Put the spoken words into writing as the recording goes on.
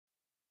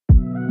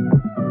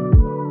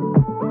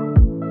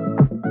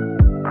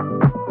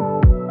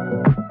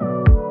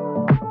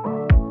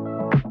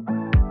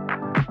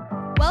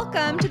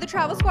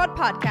Travel Squad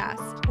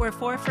podcast. We're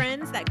four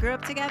friends that grew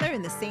up together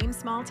in the same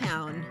small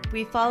town.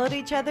 We followed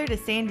each other to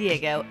San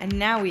Diego, and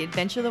now we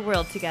adventure the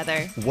world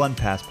together. One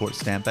passport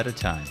stamp at a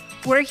time.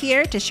 We're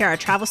here to share our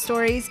travel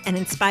stories and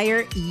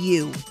inspire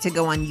you to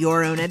go on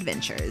your own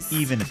adventures.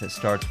 Even if it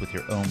starts with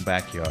your own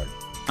backyard.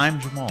 I'm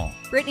Jamal.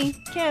 Brittany,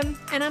 Kim,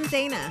 And I'm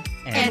Dana.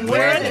 and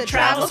we're the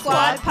Travel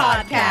Squad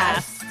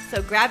podcast.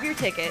 So grab your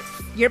tickets.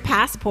 Your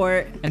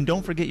passport. And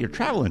don't forget your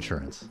travel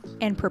insurance.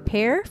 And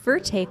prepare for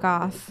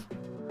takeoff.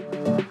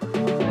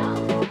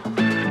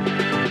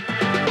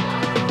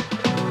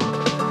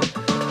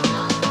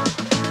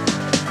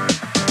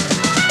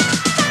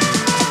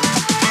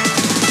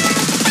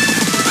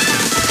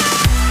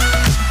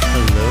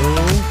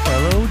 Hello,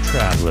 fellow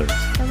travelers.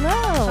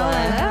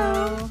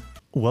 Hello.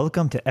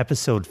 Welcome to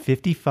episode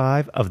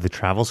 55 of the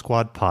Travel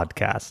Squad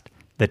podcast,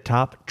 the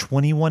top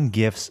 21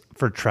 gifts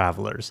for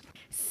travelers.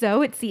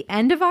 So it's the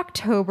end of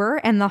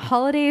October and the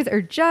holidays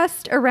are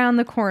just around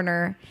the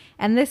corner.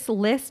 And this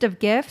list of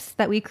gifts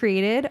that we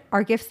created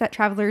are gifts that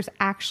travelers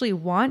actually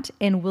want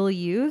and will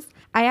use.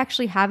 I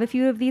actually have a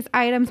few of these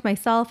items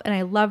myself and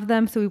I love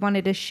them. So we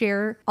wanted to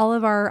share all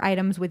of our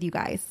items with you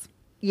guys.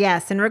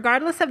 Yes, and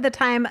regardless of the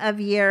time of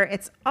year,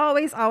 it's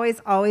always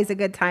a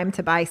good time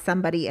to buy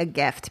somebody a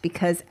gift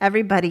because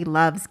everybody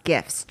loves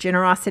gifts.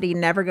 Generosity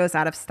never goes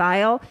out of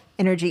style.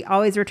 Energy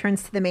always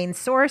returns to the main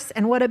source.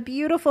 And what a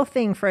beautiful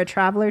thing for a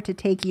traveler to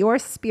take your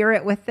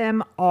spirit with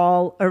them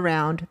all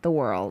around the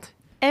world.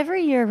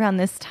 Every year around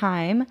this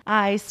time,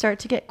 I start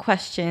to get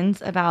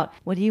questions about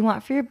what do you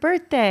want for your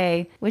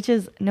birthday, which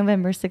is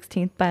November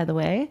 16th, by the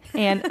way,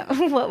 and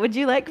what would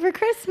you like for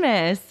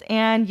Christmas?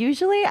 And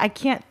usually I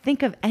can't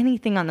think of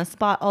anything on the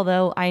spot,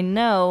 although I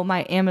know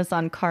my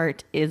Amazon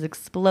cart is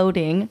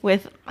exploding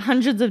with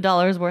hundreds of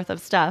dollars worth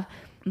of stuff.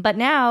 But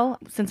now,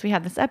 since we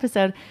have this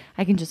episode,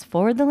 I can just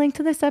forward the link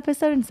to this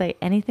episode and say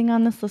anything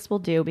on this list will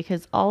do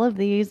because all of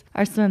these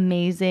are some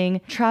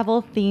amazing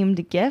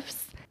travel-themed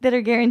gifts that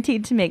are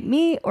guaranteed to make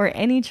me or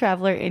any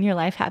traveler in your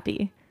life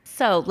happy.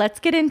 So let's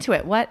get into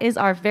it. What is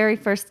our very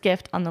first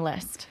gift on the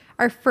list?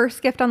 Our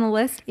first gift on the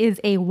list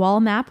is a wall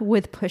map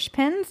with push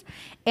pins,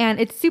 and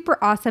it's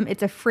super awesome.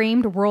 It's a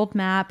framed world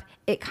map.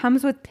 It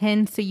comes with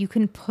pins so you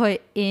can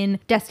put in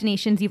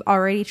destinations you've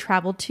already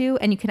traveled to,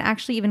 and you can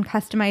actually even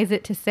customize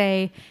it to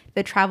say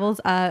the travels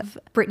of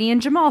Brittany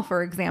and Jamal,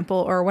 for example,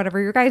 or whatever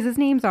your guys'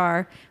 names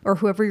are, or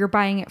whoever you're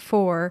buying it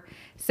for.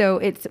 So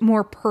it's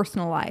more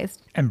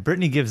personalized. And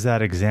Brittany gives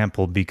that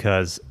example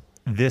because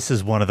this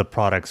is one of the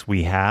products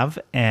we have,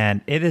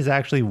 and it is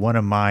actually one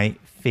of my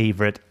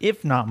favorite,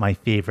 if not my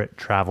favorite,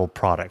 travel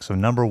products. So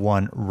number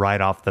one,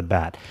 right off the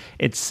bat.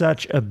 It's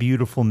such a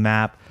beautiful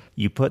map.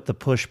 You put the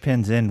push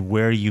pins in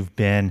where you've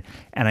been.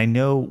 And I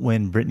know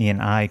when Brittany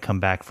and I come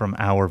back from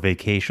our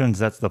vacations,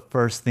 that's the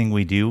first thing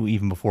we do,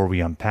 even before we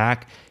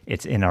unpack.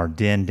 It's in our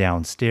den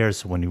downstairs.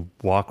 So when you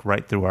walk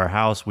right through our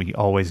house, we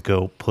always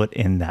go put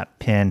in that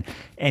pin.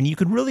 And you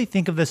could really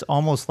think of this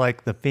almost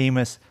like the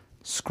famous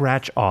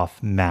scratch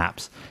off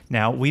maps.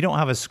 Now, we don't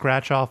have a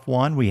scratch off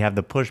one. We have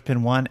the push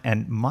pin one.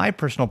 And my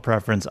personal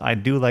preference, I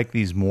do like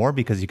these more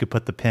because you could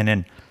put the pin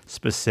in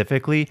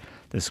specifically.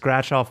 The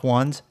scratch off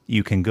ones,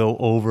 you can go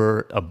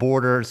over a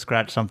border,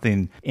 scratch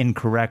something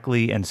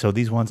incorrectly. And so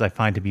these ones I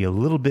find to be a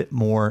little bit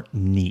more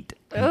neat.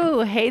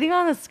 Oh, hating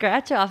on the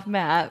scratch-off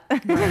map.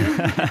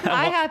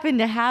 I happen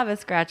to have a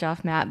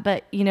scratch-off map,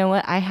 but you know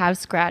what? I have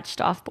scratched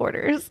off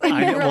borders. You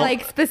were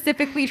like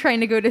specifically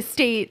trying to go to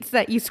states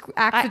that you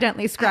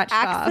accidentally scratched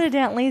off.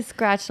 Accidentally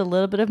scratched a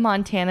little bit of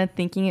Montana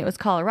thinking it was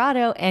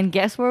Colorado, and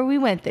guess where we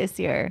went this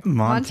year?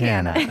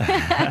 Montana.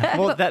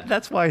 Well,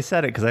 that's why I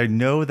said it, because I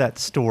know that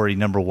story,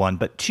 number one.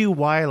 But two,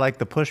 why I like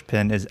the push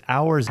pin is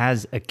ours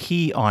has a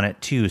key on it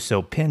too.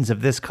 So pins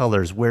of this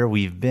color is where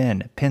we've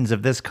been. Pins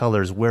of this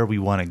color is where we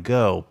want to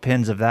go.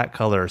 Pins of that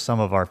color are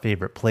some of our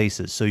favorite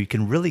places. So you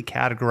can really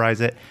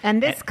categorize it.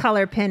 And this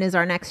color pin is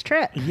our next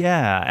trip.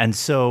 Yeah. And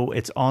so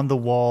it's on the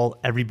wall.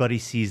 Everybody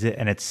sees it.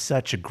 And it's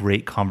such a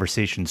great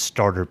conversation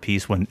starter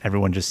piece when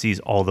everyone just sees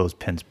all those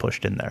pins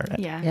pushed in there.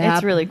 Yeah.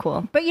 It's really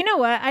cool. But you know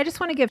what? I just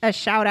want to give a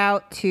shout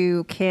out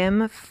to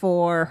Kim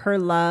for her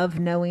love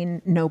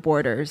knowing no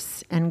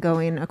borders and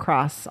going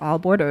across all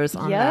borders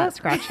on that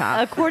scratch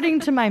off.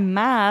 According to my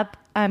map,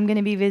 I'm going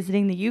to be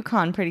visiting the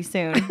Yukon pretty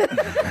soon.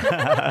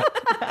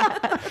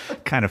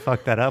 Kind of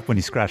fucked that up when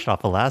you scratched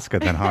off Alaska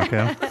then, huh,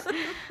 Kim?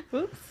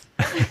 Oops.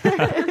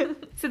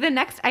 So the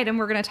next item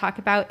we're going to talk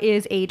about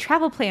is a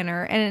travel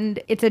planner, and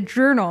it's a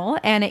journal,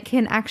 and it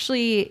can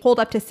actually hold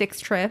up to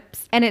 6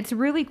 trips. And it's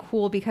really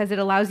cool because it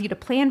allows you to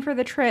plan for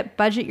the trip,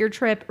 budget your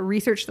trip,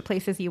 research the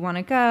places you want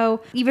to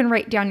go, even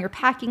write down your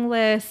packing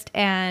list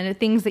and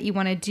things that you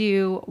want to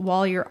do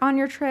while you're on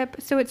your trip.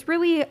 So it's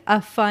really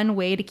a fun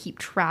way to keep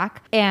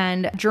track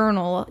and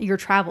journal your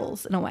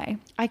travels in a way.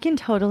 I can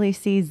totally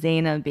see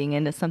Zaina being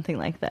into something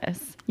like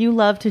this. You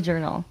love to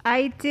journal.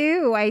 I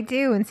do.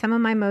 And some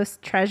of my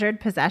most treasured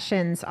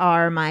possessions journals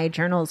are my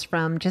journals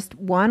from just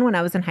one, when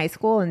I was in high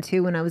school, and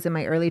two, when I was in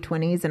my early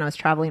 20s and I was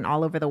traveling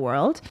all over the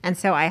world. And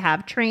so I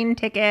have train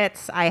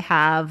tickets. I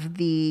have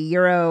the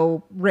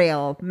Euro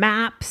Rail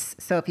maps.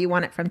 So if you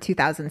want it from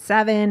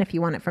 2007, if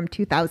you want it from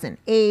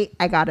 2008,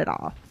 I got it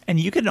all. And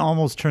you can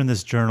almost turn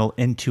this journal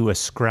into a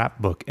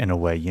scrapbook in a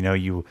way. You know,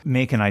 you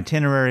make an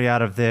itinerary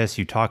out of this,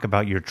 you talk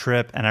about your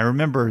trip. And I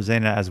remember,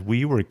 Zaina, as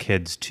we were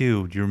kids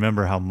too, do you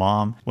remember how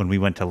Mom, when we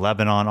went to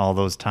Lebanon all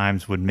those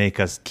times, would make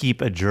us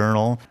keep a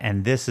journal?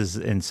 And this is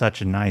in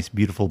such a nice,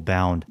 beautiful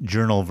bound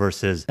journal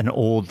versus an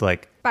old,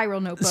 like,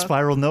 Spiral notebook.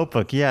 Spiral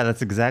notebook. Yeah,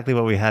 that's exactly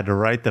what we had to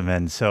write them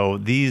in. So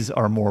these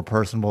are more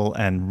personal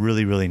and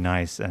really, really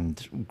nice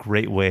and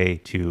great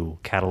way to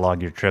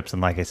catalog your trips.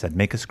 And like I said,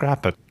 make a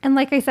scrapbook. And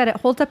like I said, it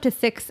holds up to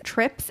 6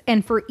 trips.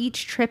 And for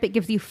each trip, it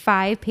gives you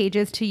 5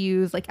 pages to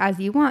use like as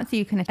you want. So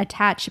you can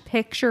attach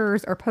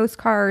pictures or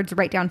postcards,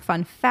 write down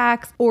fun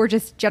facts, or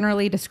just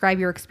generally describe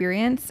your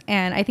experience.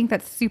 And I think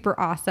that's super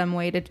awesome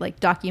way to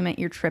like document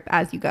your trip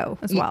as you go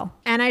as well.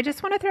 And I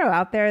just want to throw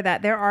out there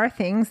that there are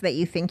things that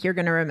you think you're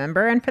going to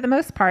remember. And for the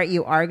most part,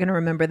 you are going to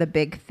remember the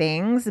big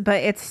things,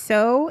 but it's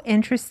so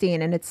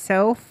interesting and it's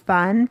so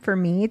fun for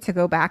me to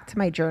go back to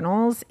my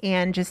journals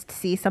and just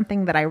see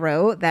something that I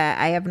wrote that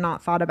I have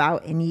not thought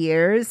about in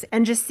years.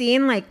 And just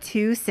seeing like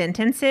 2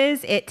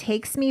 sentences, it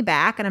takes me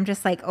back and I'm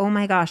just like, oh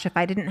my gosh, if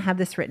I didn't have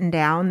this written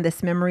down,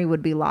 this memory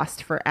would be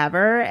lost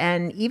forever.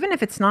 And even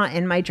if it's not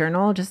in my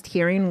journal, just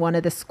hearing one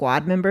of the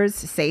squad members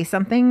say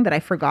something that I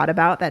forgot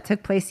about that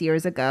took place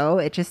years ago,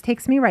 it just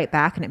takes me right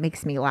back and it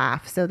makes me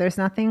laugh. So there's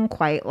nothing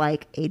quite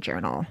like a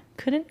journal.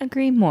 Couldn't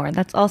agree more.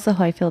 That's also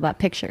how I feel about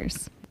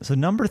pictures. So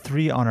number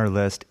 3 on our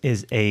list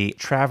is a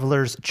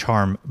traveler's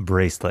charm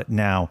bracelet.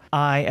 Now,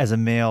 I, as a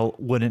male,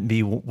 wouldn't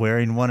be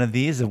wearing one of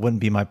these. It wouldn't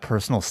be my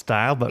personal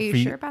style. But Are you for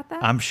sure about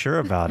that? I'm sure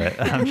about it.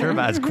 I'm sure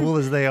about it. As cool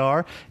as they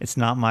are, it's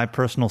not my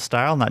personal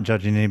style. Not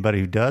judging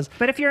anybody who does.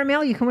 But if you're a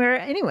male, you can wear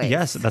it anyway.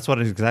 Yes, that's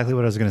exactly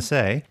what I was going to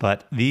say.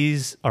 But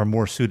these are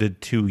more suited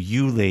to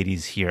you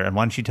ladies here. And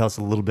why don't you tell us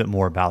a little bit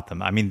more about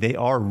them? I mean, they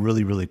are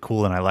really, really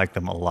cool, and I like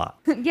them a lot.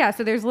 Yeah,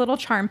 so there's little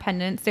charm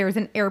pendants. There's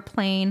an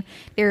airplane.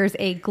 There's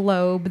a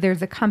globe.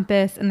 There's a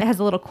compass. And it has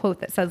a little quote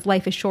that says,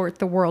 "Life is short,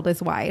 the world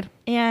is wide."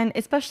 And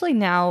especially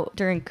now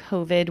during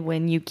COVID,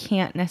 when you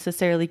can't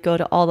necessarily go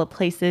to all the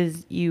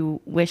places you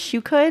wish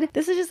you could,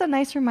 this is just a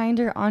nice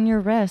reminder on your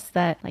wrist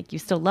that like you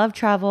still love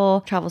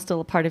travel. Travel's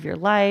still a part of your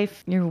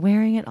life. You're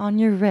wearing it on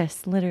your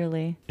wrist,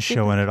 literally.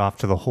 Showing it off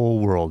to the whole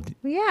world.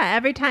 Yeah,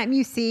 every time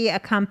you see a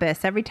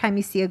compass, every time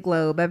you see a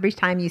globe, every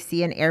time you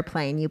see an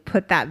airplane, you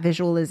put that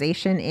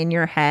visualization in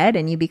your head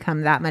and you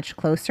become that much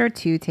closer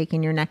to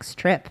taking your next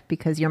trip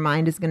because your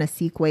mind is going to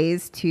seek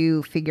ways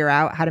to figure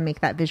out how to make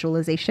that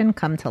visualization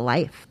come to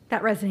life.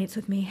 That resonates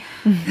with me.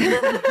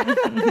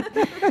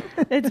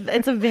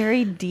 It's a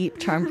very deep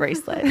charm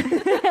bracelet.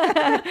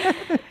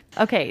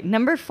 Okay,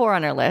 number 4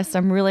 on our list.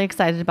 I'm really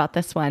excited about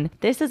this one.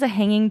 This is a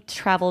hanging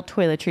travel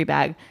toiletry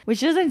bag, which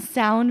doesn't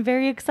sound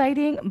very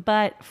exciting,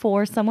 but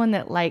for someone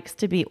that likes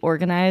to be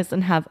organized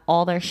and have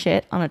all their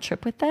shit on a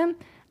trip with them,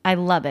 I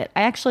love it.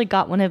 I actually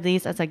got one of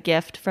these as a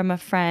gift from a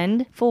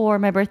friend for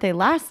my birthday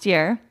last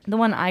year. The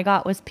one I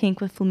got was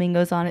pink with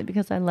flamingos on it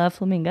because I love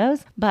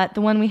flamingos. But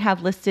the one we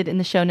have listed in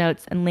the show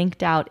notes and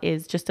linked out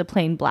is just a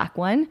plain black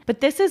one. But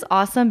this is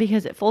awesome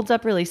because it folds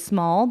up really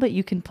small, but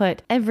you can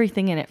put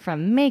everything in it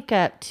from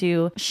makeup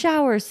to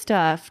shower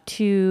stuff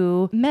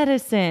to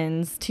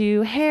medicines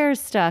to hair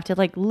stuff to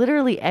like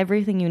literally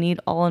everything you need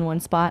all in one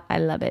spot. I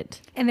love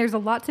it. And there's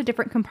lots of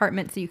different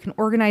compartments so you can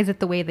organize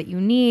it the way that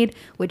you need,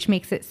 which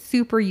makes it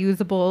super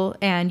usable,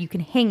 and you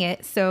can hang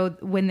it. So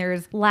when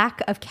there's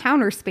lack of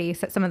counter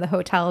space at some of the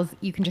hotels,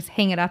 you can just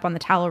hang it up on the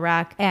towel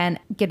rack and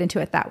get into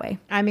it that way.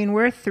 I mean,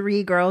 we're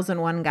 3 girls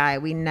and 1 guy.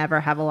 We never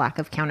have a lack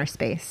of counter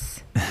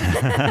space.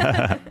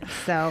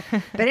 So,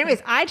 but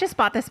anyways, I just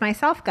bought this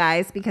myself,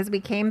 guys, because we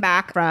came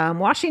back from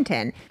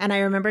Washington. And I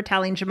remember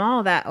telling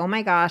Jamal that, oh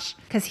my gosh,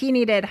 because he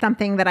needed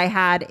something that I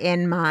had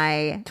in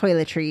my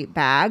toiletry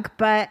bag,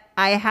 but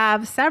I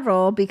have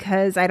several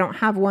because I don't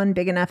have one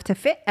big enough to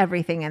fit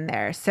everything in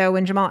there. So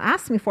when Jamal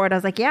asked me for it, I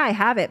was like, yeah, I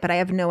have it, but I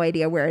have no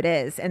idea where it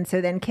is. And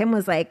so then Kim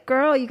was like,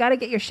 girl, you got to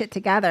get your shit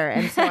together.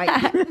 And so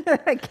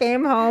I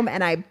came home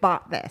and I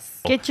bought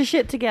this. Get your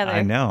shit together.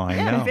 I know.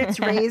 And it fits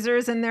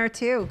razors in there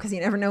too, because you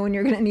never know when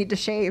you're going to need to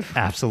shave.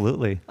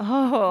 Absolutely.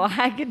 Oh,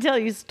 I could tell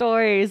you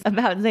stories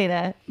about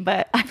Zaina,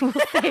 but I will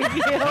save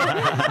you.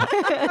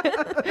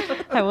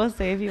 I will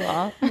save you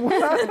all.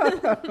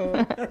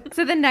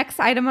 So the next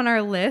item on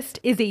our list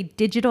is a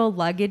digital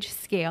luggage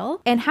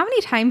scale. And how many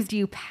times do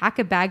you pack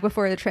a bag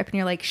before the trip and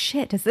you're like,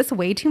 shit, does this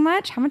weigh too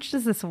much? How much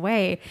does this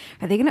weigh?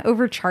 Are they going to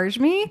overcharge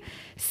me?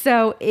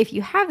 So if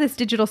you have this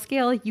digital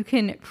scale, you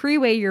can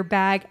pre-weigh your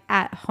bag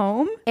at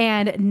home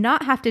and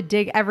not have to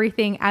dig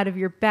everything out of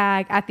your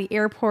bag at the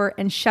airport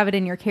and shove it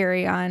in your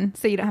carry-on.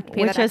 So you don't have to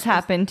pay Which that has extra.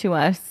 happened to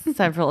us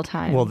several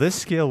times. Well, this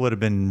scale would have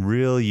been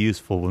real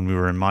useful when we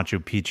were in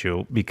Machu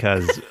Picchu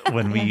because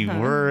when we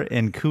were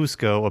in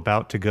Cusco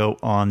about to go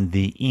on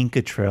the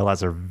Inca Trail Trail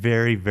as our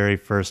very, very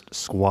first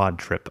squad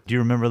trip. Do you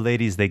remember,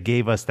 ladies? They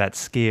gave us that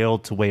scale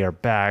to weigh our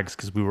bags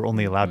because we were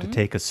only allowed to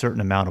take a certain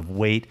amount of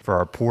weight for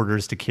our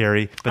porters to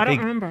carry. But I don't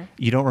remember.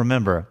 You don't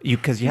remember?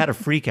 Because you had a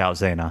freak out,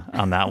 Zaina,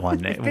 on that one.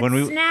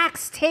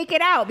 Snacks, take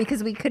it out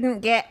because we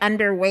couldn't get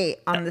underweight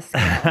on the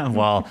scale.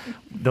 Well,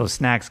 those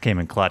snacks came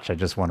in clutch. I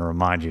just want to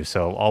remind you.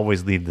 So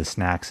always leave the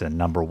snacks in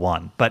number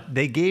one. But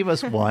they gave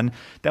us one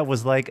that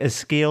was like a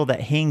scale that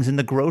hangs in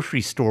the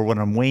grocery store when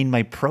I'm weighing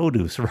my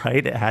produce,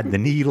 right? It had the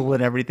needle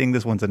and everything.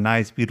 This one's a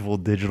nice, beautiful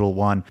digital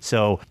one.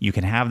 So you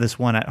can have this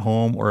one at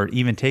home or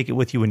even take it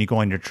with you when you go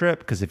on your trip,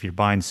 because if you're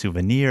buying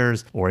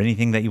souvenirs or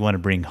anything that you want to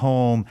bring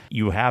home,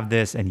 you have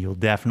this and you'll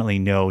definitely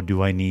know,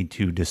 do I need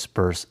to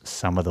disperse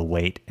some of the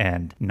weight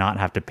and not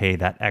have to pay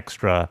that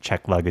extra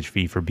check luggage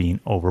fee for being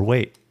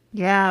overweight?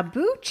 Yeah,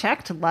 Boo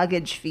checked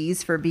luggage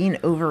fees for being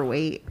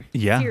overweight.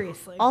 Yeah.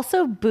 Seriously.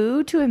 Also,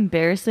 boo to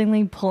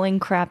embarrassingly pulling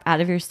crap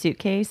out of your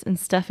suitcase and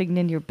stuffing it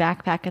in your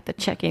backpack at the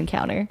check-in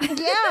counter.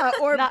 Yeah,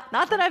 or Not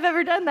that I've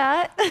ever done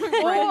that.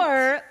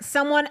 or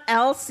someone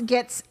else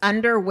gets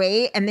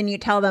underweight and then you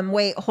tell them,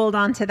 wait, hold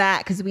on to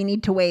that because we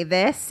need to weigh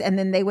this. And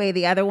then they weigh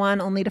the other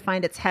one only to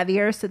find it's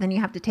heavier. So then you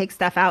have to take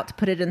stuff out to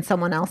put it in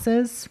someone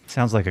else's.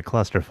 Sounds like a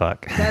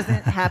clusterfuck.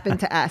 Doesn't happen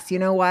to us. You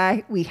know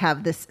why? We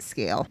have this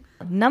scale.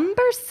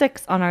 Number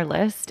 6 on our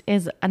list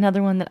is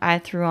another one that I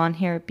threw on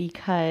here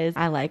because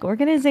I like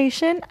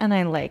organization and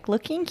I like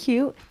looking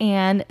cute.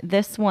 And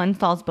this one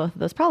solves both of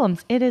those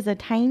problems. It is a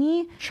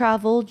tiny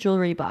travel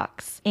jewelry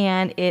box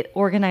and it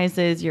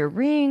organizes your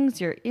rings,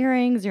 your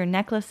earrings, your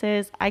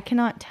necklaces. I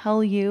cannot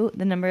tell you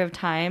the number of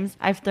times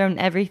I've thrown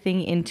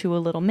everything into a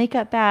little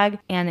makeup bag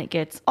and it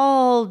gets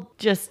all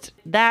just,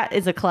 that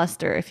is a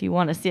cluster if you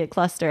want to see a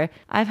cluster.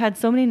 I've had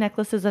so many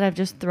necklaces that I've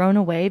just thrown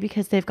away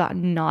because they've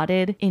gotten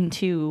knotted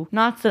into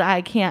knots that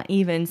I can't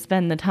even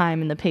spend the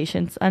time and the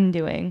patience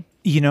undoing.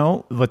 You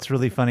know, what's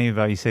really funny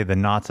about you say the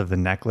knots of the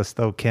necklace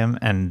though, Kim,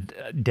 and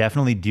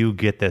definitely do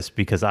get this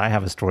because I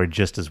have a story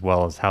just as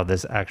well as how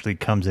this actually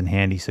comes in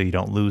handy so you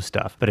don't lose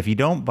stuff. But if you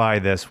don't buy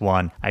this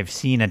one, I've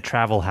seen a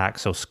travel hack.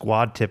 So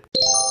squad tip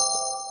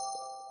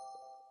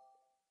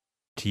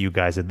to you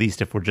guys, at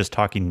least if we're just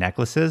talking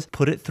necklaces,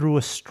 put it through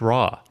a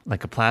straw,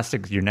 like a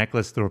plastic, your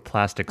necklace through a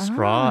plastic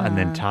straw and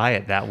then tie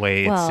it. That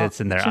way it sits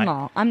in there.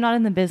 Jamal, I'm not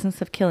in the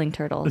business of killing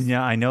turtles.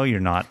 Yeah, I know you're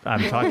not.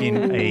 I'm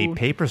talking a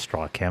paper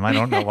straw, Kim. I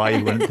don't know why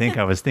you wouldn't think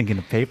I was thinking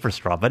of paper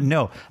straw. But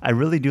no, I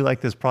really do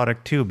like this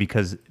product too,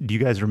 because do you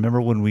guys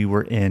remember when we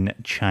were in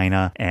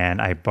China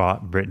and I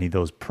bought Brittany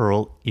those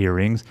pearl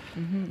earrings?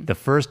 Mm-hmm. The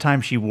first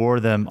time she wore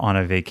them on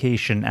a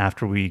vacation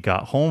after we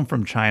got home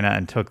from China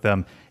and took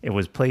them, it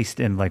was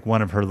placed in like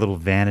one of her little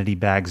vanity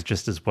bags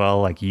just as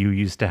well, like you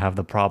used to have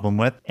the problem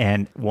with.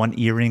 And one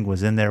earring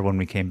was in there when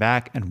we came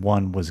back and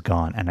one was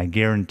gone. And I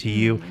guarantee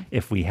you,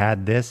 if we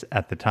had this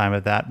at the time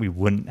of that, we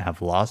wouldn't have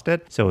lost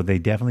it. So they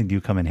definitely do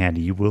come in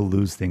handy. You will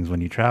lose things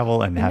when you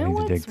travel and having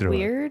to dig through it. What's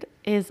weird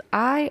is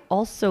I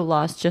also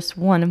lost just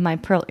one of my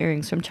pearl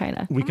earrings from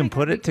China. We can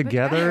put it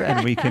together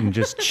and we can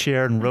just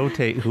share and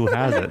rotate who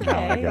has it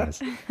now, I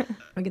guess.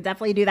 We could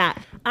definitely do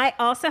that. I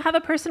also have a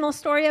personal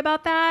story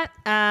about that.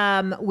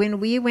 When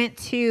we went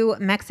to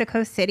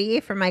Mexico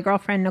City for my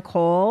girlfriend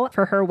Nicole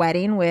for her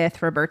wedding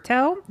with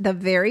Roberto, the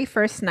very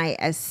first night,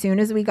 as soon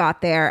as we got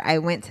there, I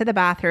went to the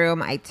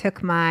bathroom. I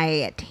took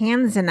my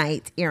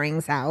Tanzanite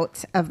earrings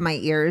out of my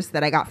ears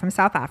that I got from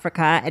South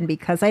Africa. And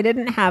because I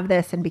didn't have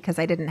this and because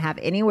I didn't have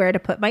anywhere to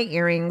put my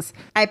earrings,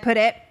 I put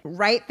it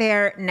right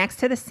there next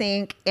to the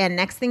sink. And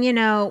next thing you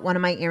know, one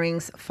of my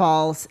earrings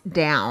falls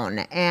down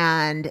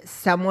and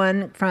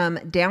someone from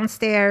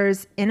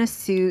downstairs in a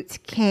suit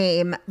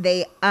came.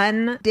 They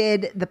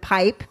undid the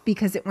pipe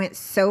because it went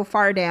so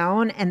far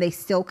down and they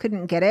still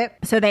couldn't get it.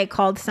 So they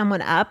called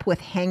someone up with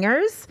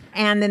hangers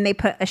and then they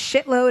put a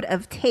shitload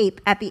of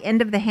tape at the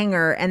end of the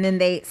hanger and then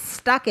they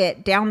stuck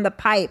it down the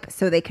pipe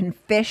so they can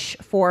fish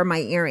for my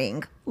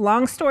earring.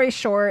 Long story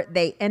short,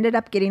 they ended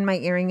up getting my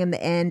earring in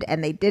the end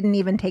and they didn't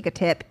even take a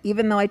tip,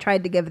 even though I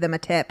tried to give them a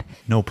tip.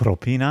 No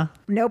propina?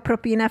 No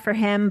propina for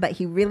him, but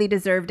he really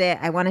deserved it.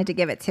 I wanted to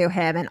give it to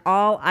him. And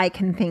all I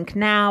can think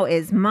now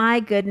is, my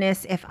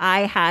goodness, if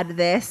I had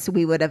this,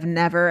 we would have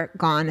never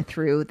gone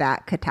through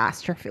that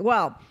catastrophe.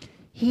 Well,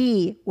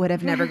 he would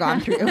have never gone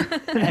through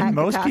that. And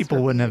most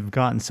people wouldn't have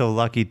gotten so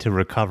lucky to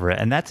recover it.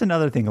 And that's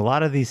another thing. A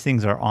lot of these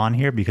things are on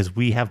here because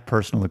we have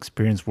personal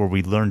experience where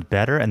we learned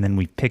better and then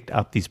we picked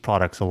up these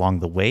products along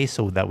the way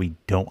so that we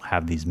don't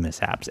have these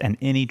mishaps. And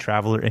any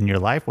traveler in your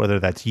life, whether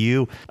that's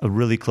you, a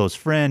really close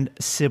friend,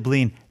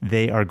 sibling,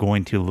 they are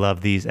going to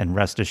love these. And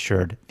rest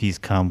assured, these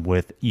come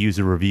with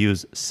user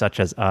reviews such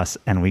as us.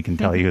 And we can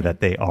tell you that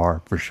they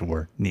are for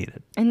sure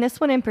needed. And this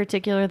one in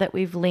particular that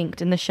we've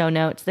linked in the show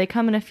notes, they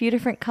come in a few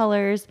different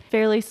colors,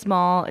 fairly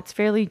small. It's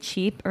fairly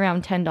cheap,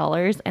 around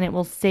 $10, and it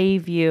will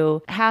save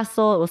you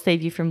hassle. It will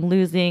save you from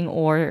losing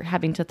or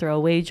having to throw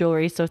away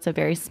jewelry. So it's a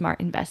very smart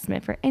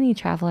investment for any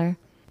traveler.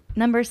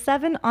 Number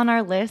 7 on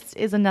our list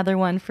is another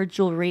one for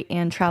jewelry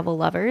and travel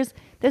lovers.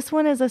 This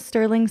one is a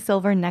sterling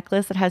silver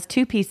necklace that has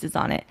 2 pieces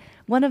on it.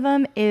 One of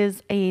them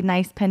is a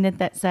nice pendant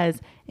that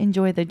says,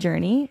 enjoy the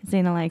journey.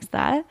 Zaina likes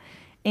that.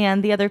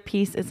 And the other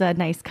piece is a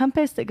nice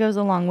compass that goes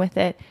along with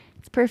it.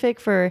 It's perfect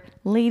for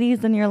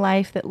ladies in your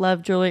life that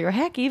love jewelry, or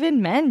heck,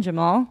 even men,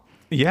 Jamal.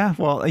 Yeah,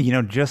 well,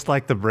 just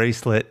like the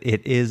bracelet,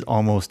 it is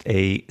almost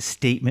a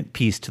statement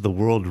piece to the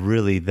world,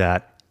 really,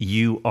 that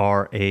you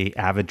are a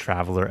avid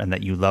traveler and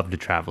that you love to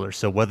travel.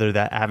 So whether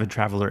that avid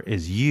traveler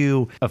is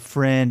you, a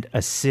friend,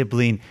 a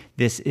sibling,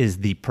 this is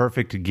the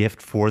perfect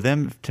gift for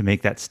them to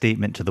make that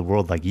statement to the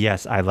world like,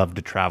 yes, I love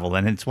to travel.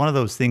 And it's one of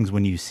those things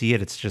when you see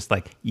it, it's just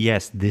like,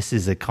 yes, this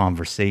is a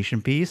conversation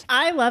piece.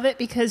 I love it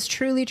because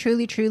truly,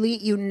 truly, truly,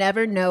 you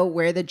never know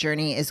where the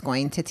journey is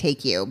going to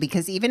take you.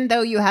 Because even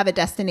though you have a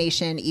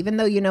destination, even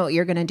though you know what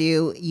you're going to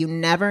do, you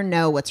never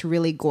know what's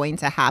really going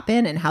to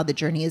happen and how the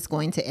journey is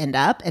going to end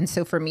up. And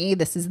so for me,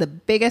 this is the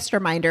biggest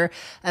reminder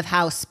of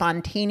how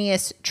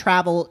spontaneous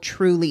travel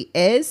truly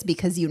is,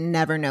 because you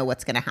never know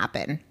what's going to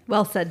happen.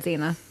 Well said,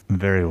 Zaina.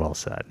 Very well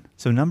said.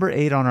 So number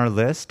 8 on our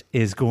list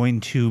is going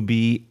to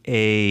be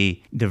a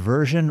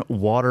diversion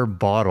water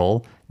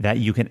bottle that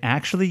you can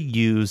actually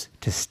use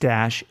to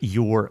stash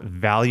your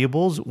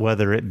valuables,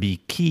 whether it be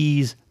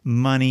keys,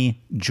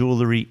 money,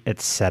 jewelry,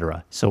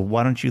 etc. So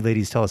why don't you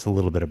ladies tell us a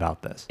little bit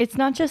about this? It's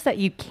not just that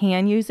you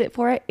can use it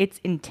for it, it's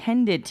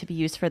intended to be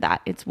used for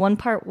that. It's 1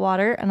 part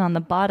water, and on the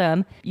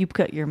bottom, you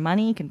put your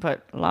money, you can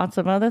put lots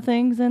of other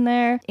things in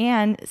there.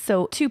 And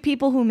so to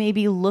people who may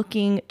be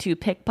looking to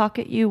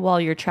pickpocket you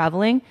while you're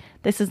traveling,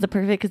 this is the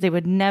perfect, because they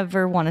would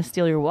never want to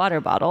steal your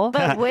water bottle.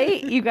 But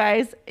wait, you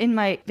guys, in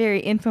my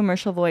very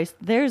infomercial voice,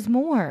 there's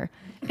more.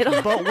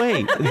 But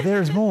wait,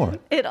 there's more.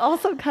 It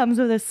also comes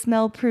with a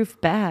smell-proof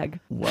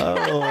bag.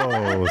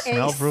 Whoa,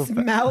 smell-proof.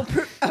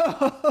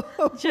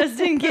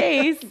 Just in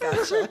case.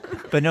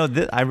 But no,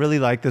 I really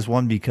like this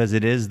one because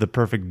it is the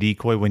perfect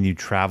decoy when you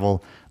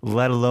travel,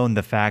 let alone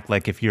the fact,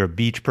 like if you're a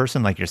beach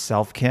person like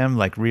yourself, Kim,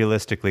 like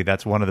realistically,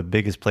 that's one of the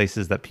biggest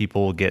places that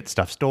people will get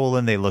stuff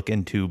stolen. They look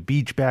into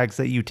beach bags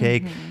that you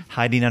take,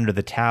 hiding under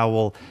the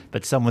towel,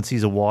 but someone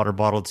sees a water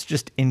bottle. It's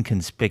just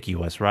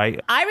inconspicuous, right?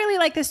 I really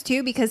like this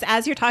too, because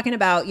as you're talking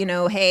about,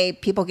 hey,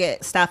 people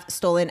get stuff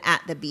stolen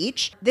at the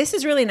beach. This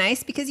is really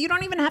nice because you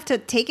don't even have to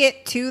take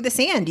it to the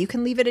sand. You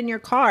can leave it in your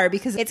car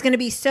because it's going to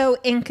be so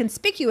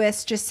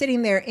inconspicuous just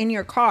sitting there in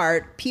your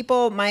car.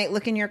 People might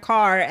look in your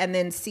car and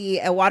then see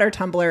a water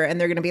tumbler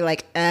and they're going to be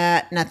like,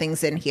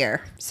 nothing's in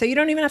here. So you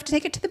don't even have to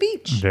take it to the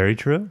beach. Very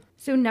true.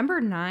 So number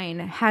 9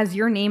 has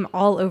your name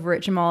all over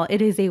it, Jamal.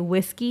 It is a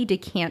whiskey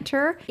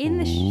decanter in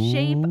the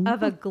shape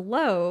of a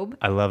globe.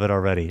 I love it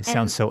already. It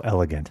sounds so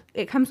elegant.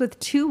 It comes with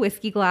 2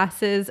 whiskey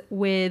glasses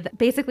with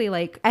basically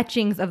like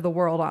etchings of the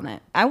world on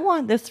it. I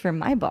want this for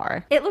my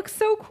bar. It looks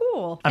so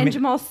cool. I mean,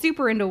 Jamal's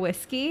super into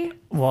whiskey.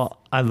 Well,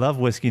 I love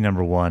whiskey,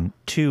 number 1.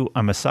 2,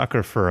 I'm a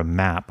sucker for a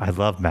map. I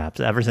love maps.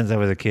 Ever since I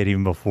was a kid,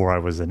 even before I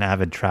was an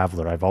avid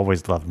traveler, I've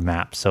always loved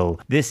maps. So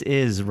this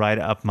is right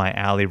up my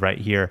alley right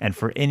here. And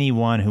for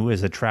anyone who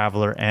is a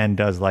traveler and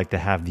does like to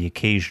have the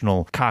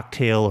occasional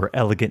cocktail or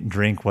elegant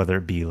drink, whether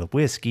it be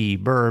whiskey,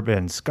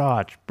 bourbon,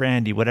 scotch,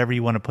 brandy, whatever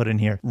you want to put in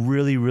here,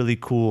 really, really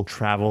cool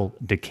travel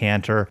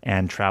decanter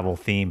and travel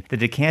theme. The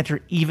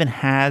decanter even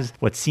has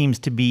what seems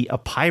to be a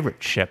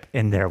pirate ship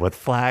in there with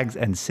flags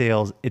and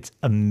sails. It's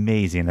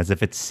amazing, as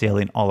if it's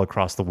sailing all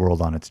across the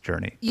world on its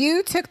journey.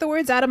 You took the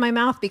words out of my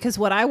mouth, because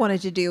what I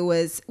wanted to do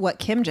was what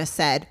Kim just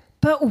said.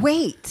 But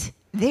wait,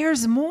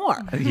 there's more.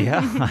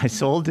 Yeah, I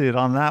sold it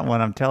on that one.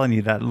 I'm telling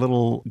you, that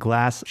little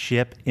glass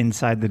ship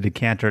inside the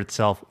decanter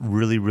itself,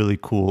 really, really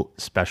cool,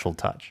 special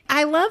touch.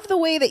 I love the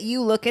way that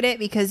you look at it,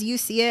 because you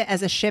see it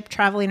as a ship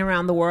traveling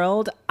around the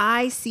world.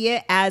 I see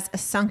it as a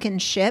sunken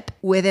ship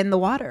within the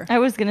water. I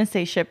was going to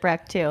say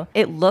shipwreck too.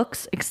 It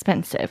looks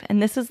expensive.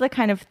 And this is the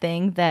kind of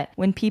thing that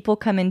when people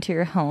come into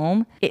your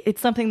home, it's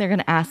something they're going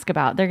to ask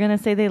about. They're going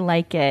to say they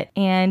like it.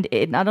 And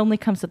it not only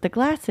comes with the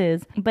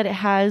glasses, but it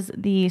has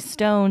the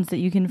stones that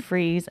you can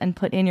freeze and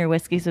put in your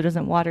whiskey so it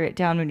doesn't water it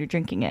down when you're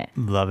drinking it.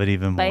 Love it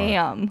even more.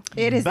 Bam.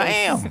 It is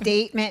a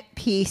statement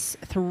piece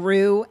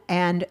through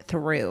and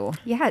through.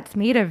 Yeah, it's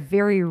made of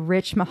very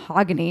rich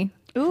mahogany.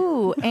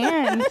 Ooh,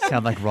 and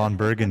Sound like Ron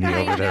Burgundy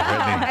over there,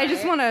 Brittany. I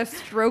just want to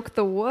stroke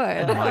the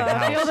wood.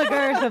 feel the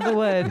girth of the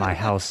wood. My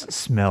house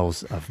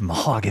smells of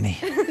mahogany.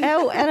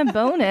 Oh, and a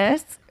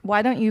bonus.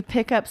 Why don't you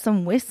pick up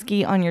some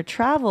whiskey on your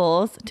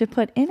travels to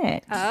put in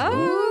it?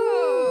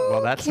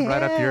 Well, that's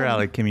right up your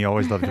alley, Kim. You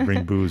always love to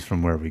bring booze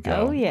from where we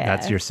go. Oh, yeah.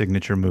 That's your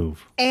signature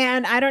move.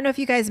 And I don't know if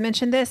you guys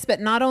mentioned this, but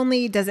not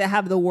only does it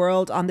have the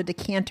world on the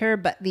decanter,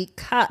 but the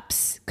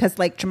cups, because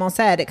like Jamal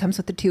said, it comes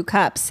with the 2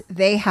 cups.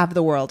 They have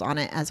the world on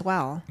it as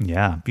well.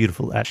 Yeah,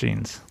 beautiful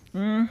etchings.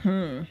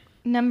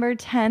 Number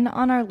 10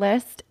 on our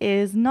list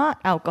is not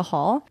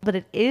alcohol, but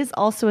it is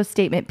also a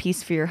statement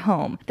piece for your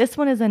home. This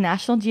one is a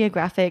National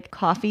Geographic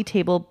coffee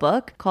table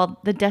book called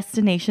The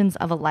Destinations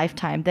of a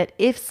Lifetime, that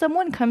if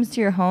someone comes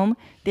to your home,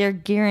 they're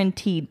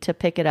guaranteed to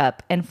pick it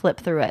up and flip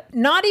through it.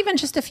 Not even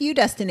just a few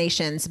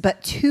destinations,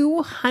 but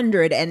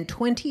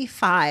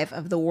 225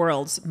 of the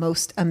world's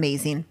most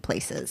amazing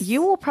places.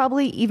 You will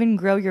probably even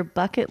grow your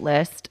bucket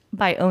list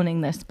by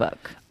owning this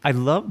book. I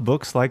love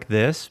books like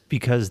this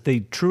because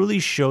they truly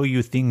show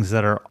you things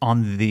that are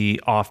on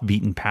the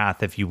off-beaten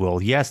path, if you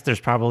will. Yes,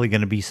 there's probably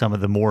going to be some of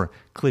the more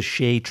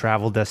cliche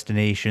travel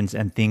destinations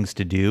and things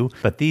to do,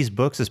 but these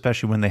books,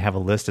 especially when they have a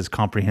list as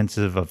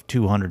comprehensive of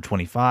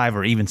 225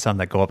 or even some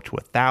that go up to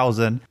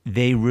 1,000,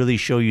 they really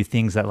show you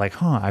things that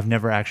like, I've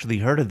never actually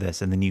heard of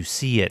this. And then you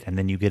see it and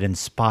then you get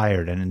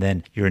inspired and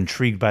then you're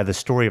intrigued by the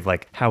story of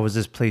like, how is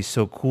this place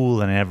so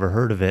cool and I never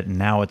heard of it? And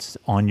now it's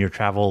on your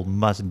travel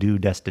must-do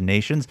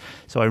destinations.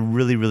 So I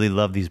really, really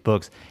love these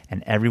books,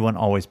 and everyone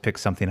always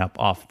picks something up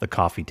off the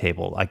coffee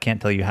table. I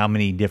can't tell you how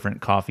many different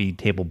coffee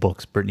table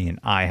books Brittany and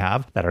I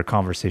have that are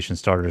conversation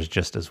starters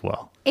just as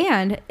well.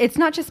 And it's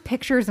not just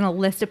pictures and a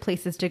list of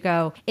places to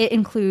go. It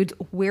includes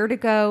where to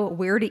go,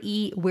 where to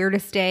eat, where to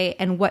stay,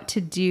 and what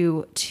to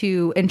do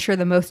to ensure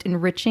the most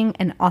enriching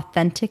and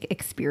authentic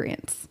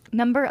experience.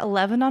 Number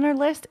 11 on our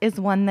list is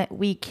one that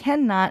we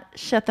cannot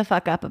shut the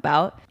fuck up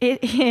about.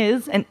 It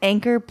is an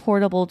Anker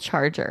portable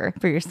charger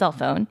for your cell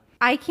phone.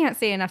 I can't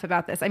say enough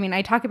about this. I mean,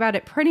 I talk about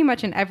it pretty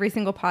much in every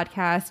single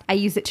podcast. I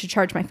use it to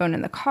charge my phone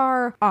in the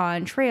car,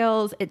 on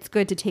trails. It's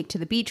good to take to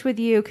the beach with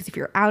you because if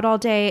you're out all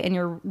day and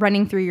you're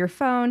running through your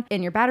phone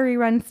and your battery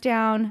runs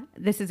down,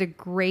 this is a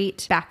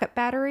great backup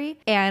battery.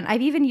 And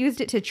I've even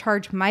used it to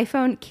charge my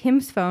phone,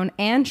 Kim's phone,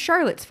 and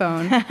Charlotte's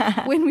phone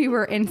when we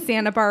were in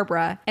Santa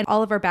Barbara, and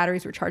all of our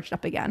batteries were charged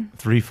up again.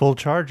 3 full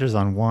charges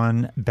on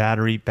one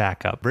battery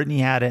backup. Brittany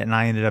had it and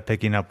I ended up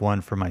picking up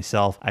one for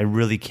myself. I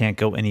really can't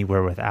go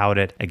anywhere without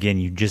it. Again,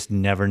 you just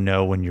never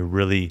know when you're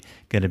really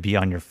going to be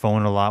on your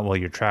phone a lot while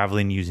you're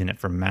traveling, using it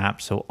for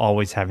maps. So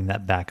always having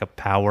that backup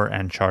power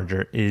and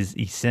charger is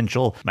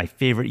essential. My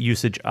favorite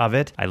usage of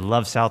it, I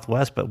love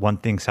Southwest, but one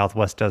thing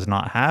Southwest does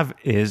not have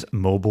is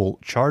mobile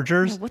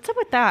chargers. What's up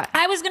with that?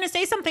 I was going to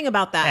say something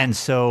about that. And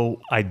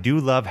so I do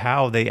love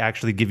how they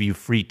actually give you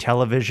free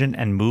television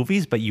and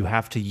movies, but you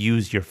have to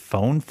use your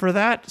phone for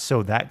that.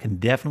 So that can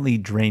definitely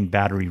drain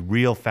battery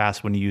real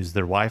fast when you use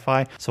their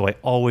Wi-Fi. So I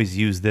always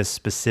use this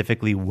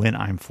specifically when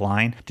I'm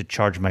flying to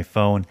charge my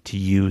phone to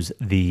use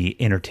the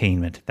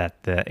entertainment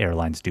that the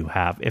airlines do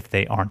have if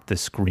they aren't the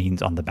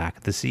screens on the back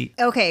of the seat.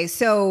 Okay,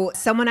 so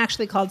someone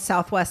actually called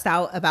Southwest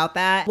out about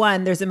that.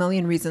 One, there's a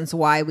million reasons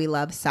why we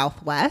love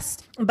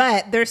Southwest,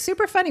 but they're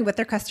super funny with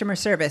their customer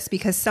service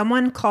because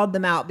someone called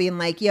them out being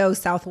like, yo,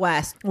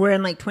 Southwest, we're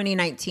in like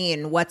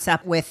 2019. What's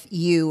up with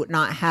you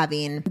not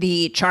having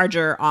the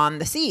charger on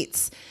the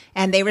seats?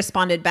 And they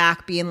responded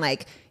back being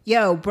like,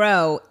 yo,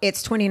 bro,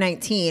 it's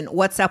 2019.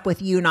 What's up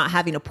with you not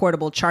having a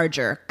portable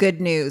charger?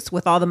 Good news.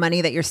 With all the money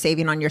that you're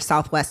saving on your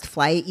Southwest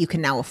flight, you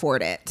can now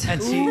afford it.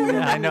 And see,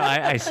 I know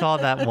I saw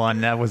that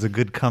one. That was a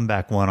good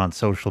comeback one on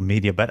social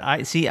media. But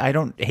I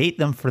don't hate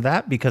them for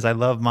that because I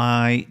love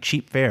my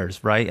cheap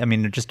fares, right? I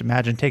mean, just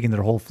imagine taking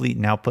their whole fleet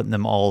and now putting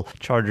them all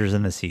chargers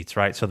in the seats,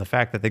 right? So the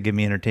fact that they give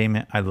me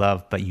entertainment, I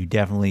love, but you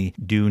definitely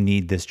do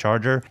need this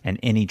charger and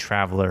any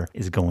traveler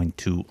is going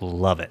to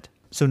love it.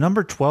 So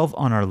number 12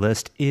 on our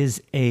list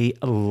is a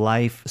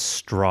life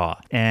straw.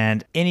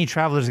 And any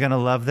traveler is going to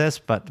love this,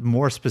 but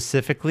more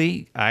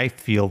specifically, I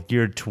feel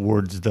geared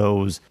towards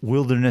those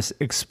wilderness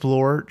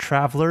explorer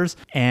travelers.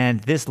 And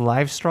this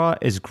life straw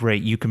is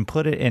great. You can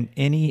put it in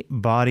any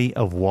body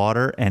of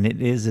water and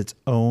it is its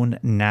own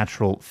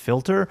natural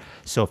filter.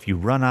 So if you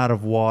run out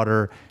of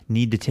water,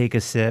 need to take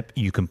a sip,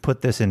 you can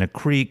put this in a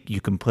creek, you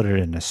can put it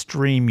in a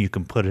stream, you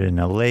can put it in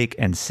a lake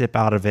and sip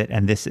out of it.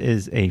 And this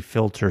is a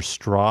filter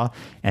straw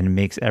and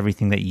makes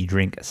everything that you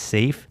drink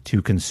safe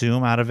to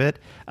consume out of it,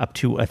 up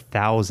to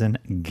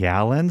 1,000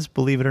 gallons,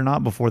 believe it or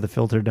not, before the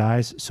filter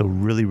dies. So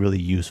really, really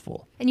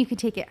useful. And you can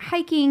take it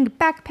hiking,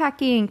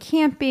 backpacking,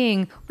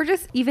 camping, or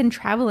just even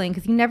traveling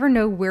because you never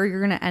know where you're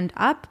going to end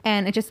up.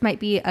 And it just might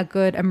be a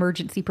good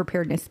emergency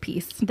preparedness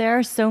piece. There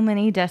are so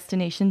many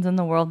destinations in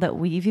the world that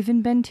we've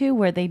even been to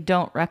where they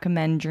don't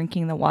recommend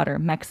drinking the water.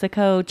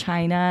 Mexico,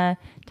 China,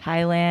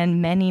 Thailand,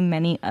 many,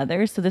 many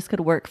others. So this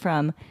could work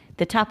from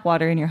the tap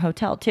water in your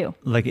hotel too.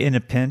 Like in a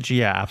pinch,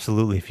 yeah,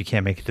 absolutely. If you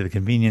can't make it to the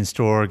convenience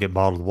store, get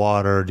bottled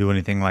water, do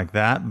anything like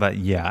that. But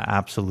yeah,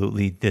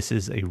 absolutely. This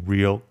is a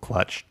real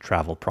clutch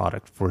travel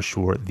product for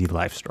sure, the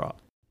Life Straw.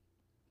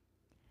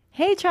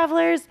 Hey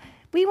travelers,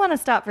 we want to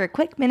stop for a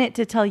quick minute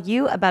to tell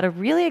you about a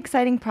really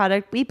exciting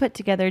product we put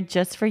together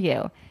just for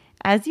you.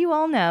 As you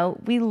all know,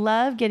 we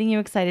love getting you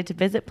excited to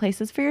visit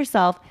places for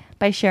yourself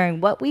by sharing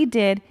what we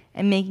did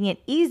and making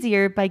it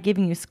easier by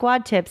giving you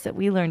squad tips that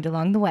we learned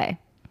along the way.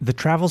 The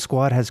Travel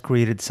Squad has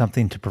created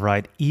something to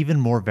provide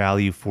even more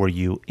value for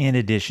you in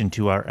addition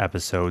to our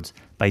episodes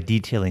by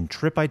detailing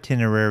trip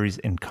itineraries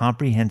and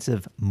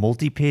comprehensive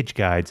multi-page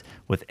guides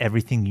with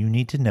everything you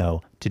need to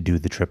know to do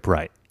the trip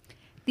right.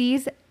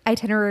 These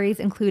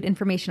itineraries include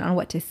information on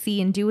what to see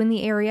and do in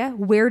the area,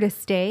 where to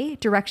stay,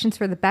 directions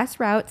for the best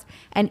routes,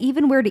 and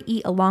even where to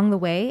eat along the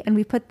way. And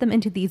we put them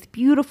into these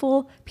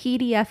beautiful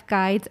PDF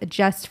guides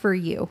just for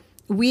you.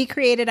 We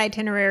created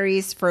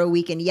itineraries for a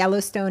week in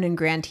Yellowstone and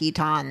Grand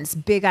Tetons,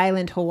 Big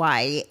Island,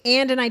 Hawaii,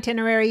 and an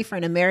itinerary for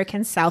an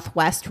American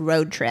Southwest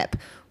road trip.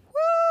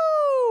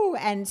 Woo!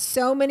 and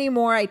so many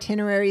more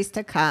itineraries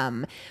to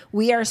come.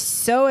 We are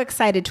so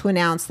excited to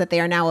announce that they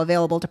are now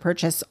available to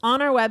purchase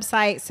on our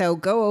website. So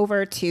go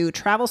over to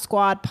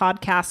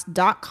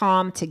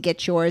travelsquadpodcast.com to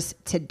get yours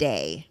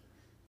today.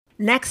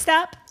 Next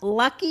up,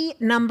 lucky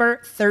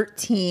number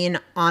 13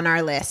 on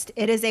our list.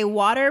 It is a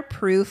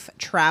waterproof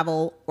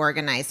travel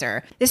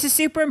organizer. This is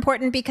super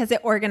important because it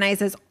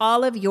organizes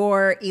all of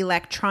your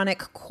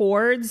electronic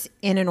cords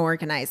in an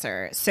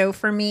organizer. So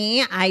for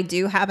me, I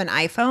do have an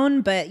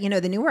iPhone, but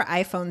the newer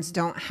iPhones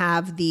don't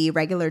have the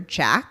regular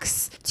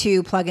jacks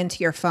to plug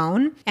into your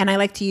phone. And I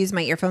like to use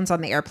my earphones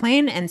on the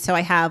airplane. And so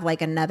I have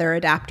like another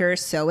adapter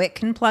so it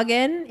can plug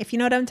in, if you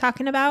know what I'm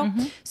talking about.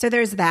 Mm-hmm. So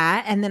there's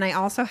that. And then I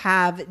also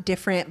have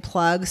different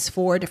plugs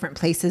for different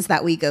places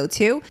that we go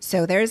to.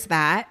 So there's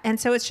that. And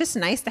so it's just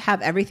nice to have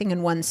everything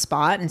in one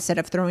spot instead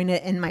of throwing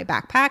it in my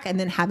backpack and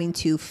then having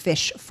to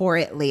fish for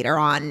it later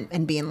on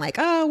and being like,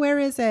 oh, where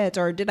is it?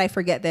 Or did I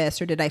forget this?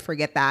 Or did I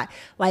forget that?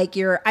 Like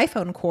your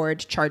iPhone cord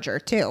charger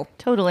too.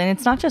 Totally. And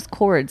it's not just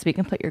cords. We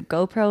can put your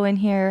GoPro in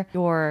here,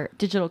 your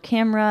digital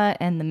camera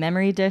and the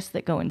memory discs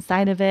that go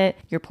inside of it,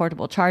 your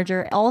portable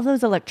charger, all of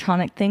those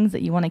electronic things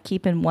that you want to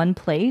keep in one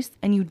place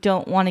and you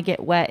don't want to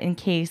get wet in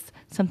case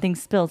something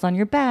spills on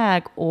your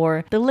bag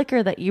or the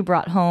liquor that you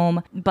brought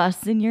home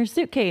busts in your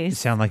suitcase. You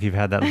sound like you've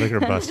had that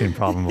liquor busting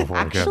problem before.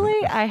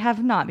 Actually, I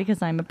have not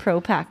because I'm a pro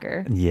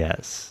packer.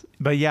 Yes.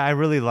 But yeah, I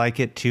really like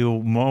it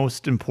too.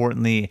 Most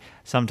importantly,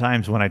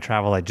 sometimes when I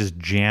travel, I just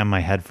jam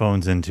my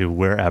headphones into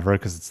wherever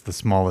because it's the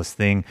smallest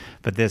thing.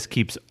 But this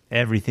keeps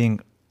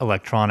everything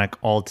electronic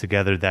all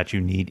together that you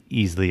need,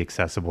 easily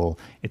accessible.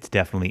 It's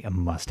definitely a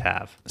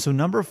must-have. So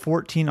number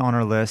 14 on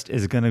our list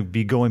is going to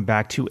be going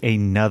back to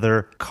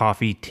another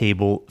coffee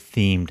table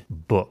themed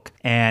book.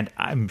 And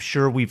I'm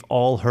sure we've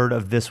all heard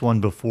of this one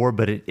before,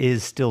 but it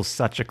is still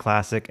such a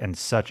classic and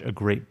such a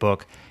great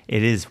book.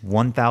 It is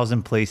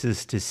 1,000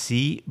 Places to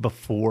See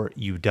Before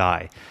You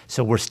Die.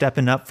 So we're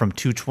stepping up from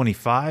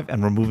 225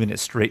 and we're moving it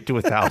straight to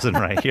 1,000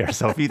 right here.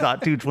 So if you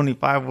thought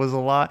 225 was a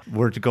lot,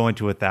 we're going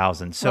to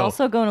 1,000. So we're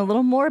also going a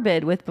little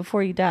morbid with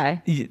Before You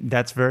Die.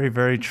 That's very,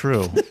 very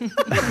true.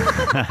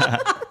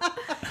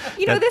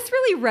 This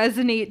really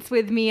resonates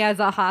with me as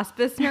a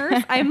hospice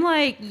nurse. I'm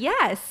like,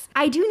 yes,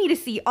 I do need to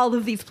see all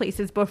of these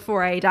places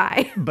before I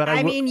die. But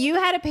I mean, you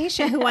had a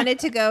patient who wanted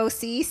to go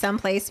see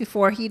someplace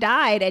before he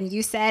died, and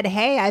you said,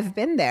 hey, I've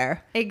been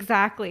there.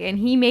 Exactly. And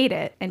he made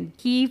it, and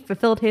he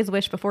fulfilled his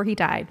wish before he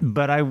died.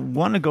 But I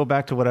want to go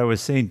back to what I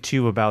was saying,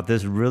 too, about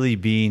this really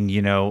being,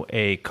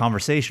 a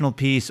conversational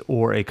piece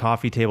or a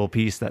coffee table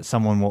piece that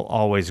someone will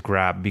always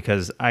grab,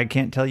 because I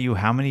can't tell you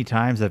how many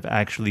times I've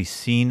actually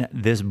seen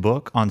this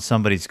book on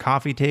somebody's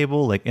coffee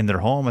table, like in their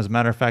home. As a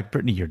matter of fact,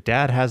 Brittany, your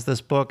dad has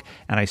this book,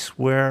 and I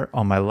swear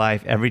on my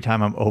life, every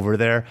time I'm over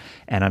there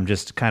and I'm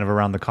just kind of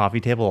around the coffee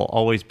table, I'll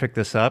always pick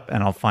this up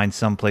and I'll find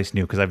someplace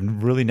new because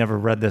I've really never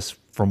read this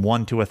from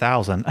 1 to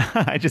 1,000.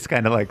 I just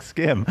kind of like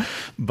skim,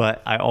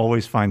 but I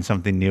always find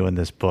something new in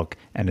this book,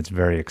 and it's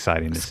very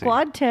exciting to see.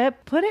 Squad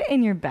tip, put it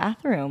in your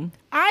bathroom.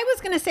 I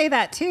was going to say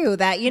that too,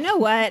 that you know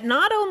what,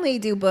 not only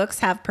do books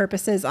have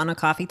purposes on a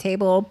coffee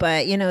table,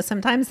 but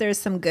sometimes there's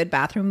some good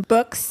bathroom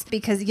books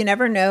because you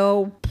never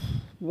know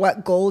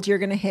what gold you're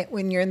going to hit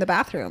when you're in the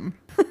bathroom.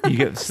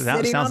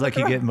 Sounds like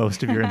you get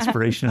most of your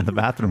inspiration in the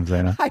bathroom,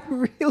 Zaina. I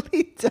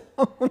really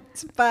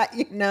don't, but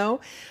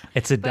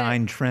It's a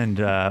dying trend,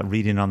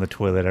 reading on the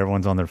toilet.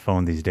 Everyone's on their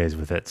phone these days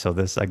with it. So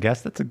I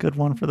guess that's a good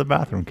one for the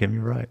bathroom, Kim,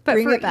 you're right.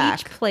 But for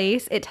each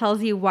place, it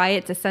tells you why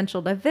it's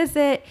essential to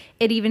visit.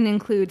 It even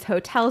includes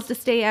hotels to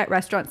stay at,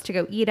 restaurants to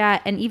go eat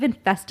at, and even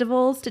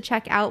festivals to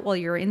check out while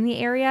you're in the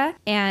area.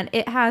 And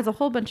it has a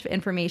whole bunch of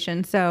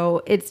information.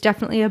 So it's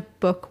definitely a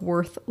book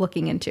worth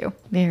looking into.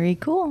 Very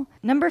cool.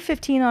 Number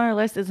 15 on our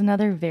list is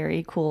another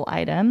very cool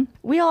item.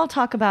 We all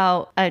talk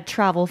about a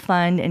travel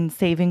fund and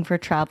saving for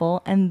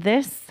travel, and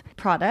this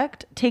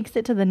product takes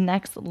it to the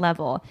next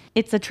level.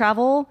 It's a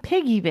travel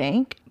piggy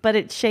bank, but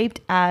it's shaped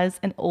as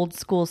an old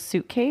school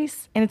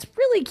suitcase, and it's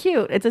really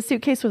cute. It's a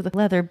suitcase with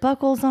leather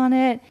buckles on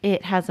it.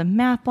 It has a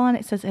map on it.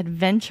 It says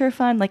adventure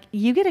fund. Like,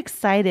 you get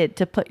excited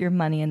to put your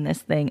money in this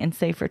thing and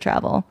save for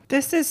travel.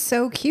 This is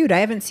so cute. I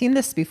haven't seen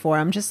this before.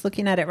 I'm just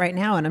looking at it right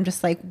now and I'm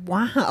just like,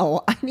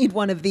 wow, I need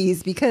one of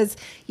these because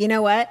you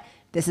know what?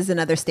 This is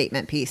another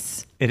statement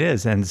piece. It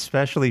is, and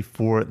especially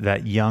for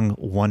that young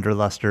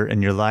wanderluster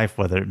in your life,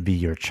 whether it be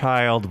your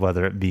child,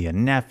 whether it be a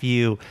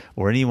nephew,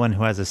 or anyone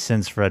who has a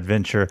sense for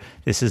adventure,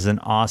 this is an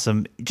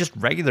awesome, just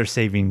regular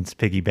savings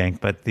piggy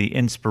bank, but the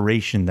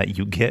inspiration that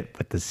you get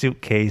with the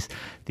suitcase,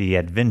 the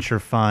adventure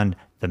fund,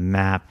 the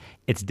map,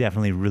 it's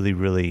definitely really,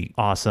 really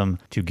awesome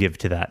to give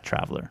to that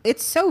traveler.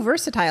 It's so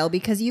versatile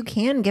because you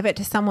can give it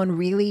to someone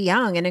really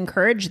young and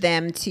encourage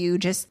them to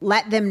just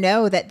let them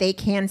know that they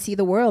can see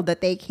the world,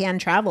 that they can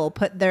travel,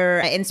 put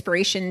their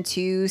inspiration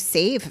to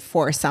save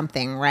for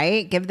something,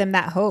 right? Give them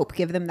that hope,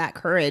 give them that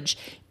courage.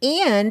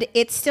 And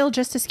it's still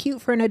just as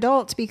cute for an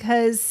adult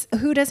because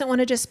who doesn't want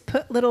to just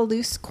put little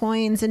loose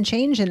coins and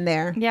change in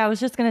there? Yeah, I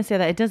was just going to say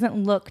that it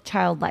doesn't look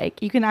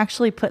childlike. You can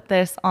actually put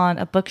this on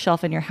a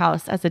bookshelf in your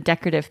house as a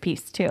decorative decorative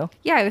piece too.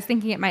 Yeah, I was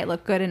thinking it might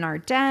look good in our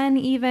den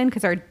even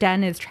because our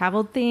den is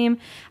travel theme.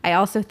 I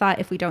also thought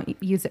if we don't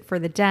use it for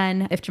the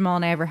den, if Jamal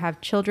and I ever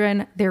have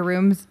children, their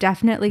room's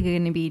definitely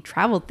going to be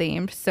travel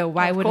themed. So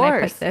why Of wouldn't I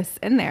course. put this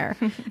in there?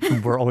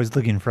 We're always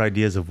looking for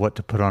ideas of what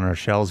to put on our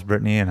shelves,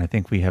 Brittany, and I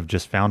think we have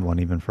just found one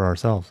even for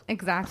ourselves.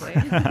 Exactly.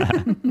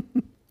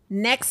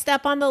 Next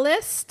up on the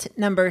list,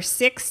 number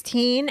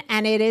 16,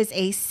 and it is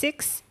a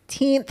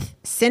 16th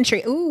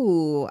century.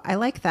 Ooh, I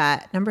like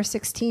that. Number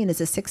 16 is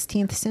a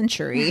 16th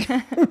century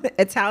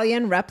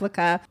Italian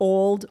replica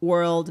old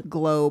world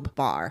globe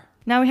bar.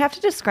 Now we have to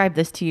describe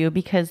this to you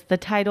because the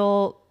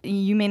title,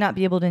 you may not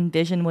be able to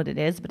envision what it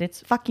is, but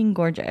it's fucking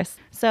gorgeous.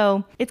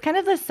 So it's kind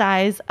of the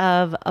size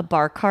of a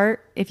bar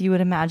cart, if you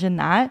would imagine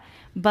that,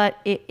 but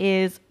it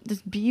is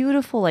this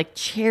beautiful, like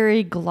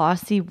cherry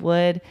glossy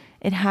wood.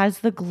 It has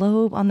the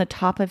globe on the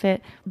top of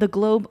it. The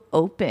globe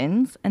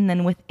opens, and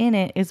then within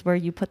it is where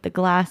you put the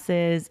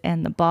glasses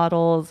and the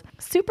bottles.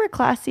 Super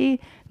classy,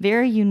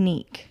 very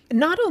unique.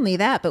 Not only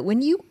that, but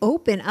when you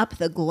open up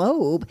the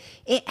globe,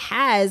 it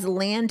has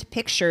land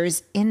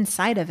pictures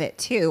inside of it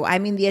too. I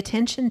mean, the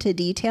attention to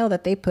detail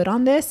that they put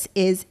on this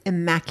is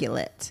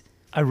immaculate.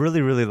 I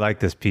really, really like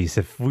this piece.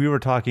 If we were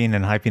talking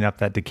and hyping up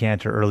that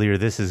decanter earlier,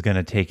 this is going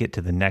to take it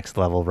to the next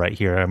level right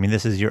here. I mean,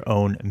 this is your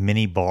own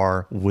mini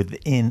bar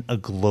within a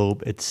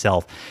globe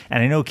itself.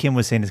 And I know Kim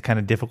was saying it's kind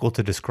of difficult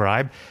to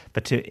describe,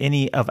 but to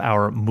any of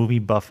our movie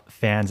buff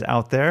fans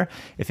out there,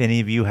 if any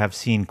of you have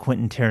seen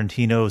Quentin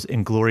Tarantino's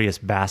Inglourious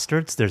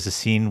Bastards, there's a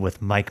scene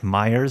with Mike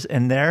Myers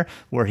in there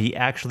where he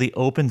actually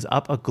opens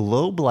up a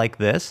globe like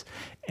this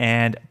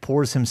and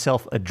pours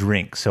himself a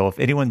drink. So if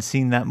anyone's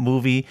seen that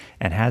movie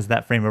and has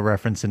that frame of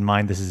reference in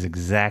mind, this is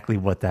exactly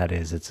what that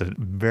is. It's a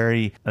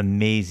very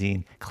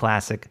amazing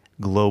classic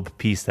globe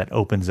piece that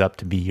opens up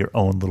to be your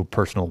own little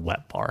personal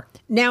wet bar.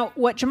 Now,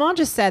 what Jamal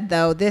just said,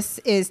 though, this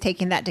is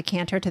taking that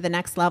decanter to the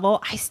next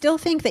level. I still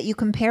think that you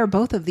compare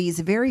both of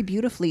these very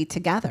beautifully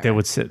together. They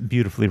would sit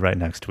beautifully right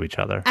next to each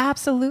other.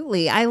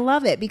 Absolutely. I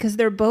love it because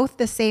they're both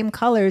the same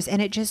colors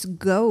and it just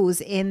goes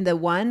in the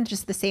one,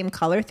 just the same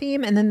color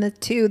theme, and then the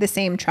two, the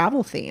same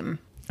travel theme.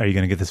 Are you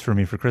going to get this for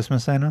me for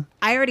Christmas, Anna?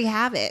 I already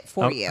have it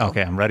for you.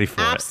 Okay, I'm ready for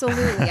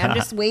Absolutely. I'm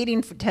just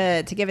waiting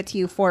to give it to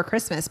you for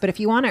Christmas. But if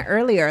you want it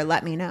earlier,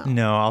 let me know. it.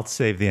 No, I'll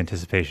save the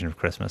anticipation of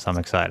Christmas. I'm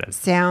excited.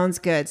 Sounds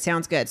good.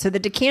 Sounds good. So the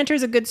decanter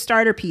is a good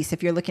starter piece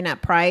if you're looking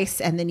at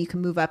price, and then you can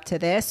move up to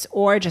this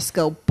or just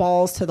go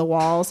balls to the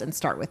walls and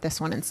start with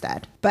this one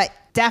instead. But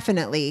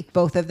definitely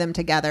both of them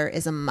together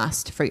is a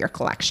must for your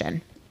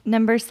collection.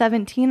 Number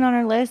 17 on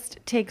our list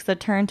takes a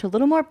turn to a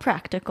little more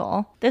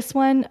practical. This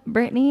one,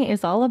 Brittany,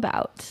 is all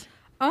about.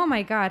 Oh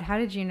my God, how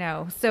did you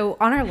know? So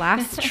on our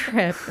last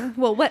trip,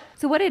 what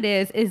it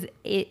is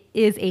it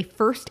is a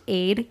first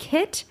aid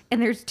kit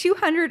and there's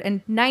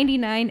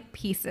 299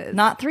 pieces.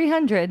 Not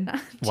 300.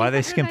 Why are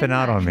they skimping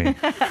out on me?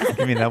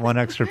 Give me that one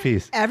extra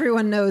piece.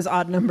 Everyone knows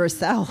odd numbers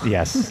sell.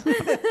 Yes.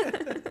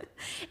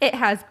 It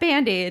has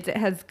Band-Aids, it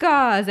has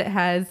gauze, it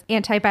has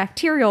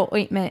antibacterial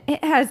ointment.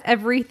 It has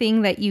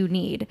everything that you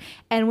need.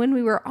 And when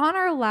we were on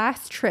our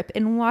last trip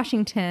in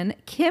Washington,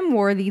 Kim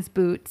wore these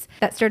boots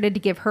that started to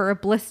give her a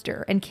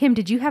blister. And Kim,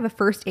 did you have a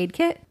first aid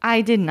kit?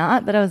 I did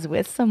not, but I was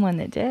with someone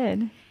that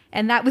did.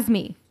 And that was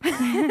me.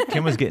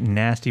 Kim was getting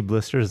nasty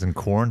blisters and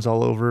corns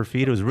all over her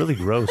feet. It was really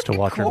gross to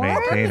watch her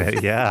maintain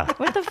it. Yeah.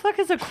 What the fuck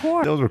is a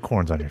corn? Those were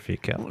corns on your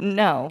feet, Kim.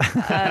 No,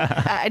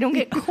 I don't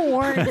get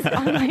corns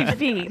on my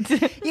feet.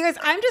 You guys,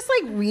 I'm just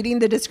like reading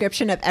the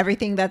description of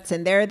everything that's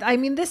in there. I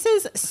mean, this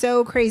is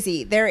so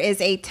crazy. There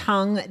is a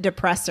tongue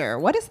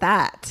depressor. What is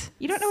that?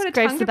 You don't know what a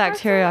Scrapes tongue the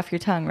bacteria depressor? off your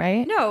tongue,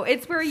 right? No,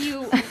 it's where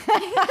you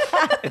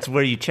It's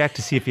where you check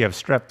to see if you have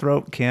strep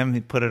throat, Kim.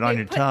 You put it on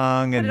your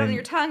tongue put and it then on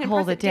your tongue and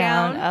Hold press it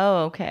down.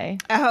 Oh, okay.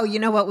 Oh, you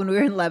know what? When we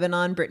were in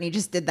Lebanon, Brittany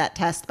just did that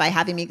test by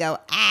having me go,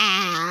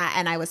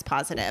 and I was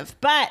positive.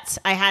 But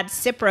I had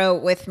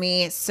Cipro with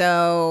me,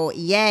 so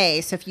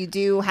yay. So if you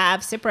do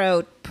have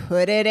Cipro,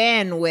 put it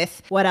in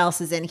with, what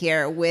else is in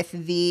here? With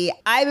the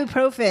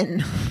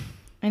ibuprofen.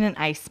 And an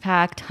ice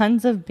pack,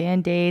 tons of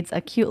Band-Aids,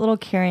 a cute little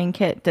carrying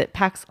kit that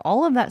packs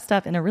all of that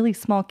stuff in a really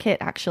small kit,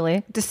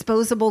 actually.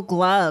 Disposable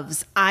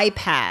gloves,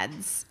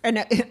 iPads. Or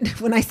no,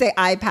 when I say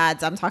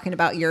iPads, I'm talking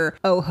about your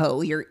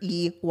OHO, your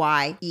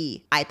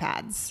EYE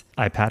iPads.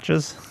 eye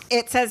patches.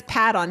 It says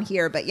pad on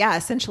here, but yeah,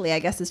 essentially, I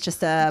guess it's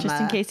just a...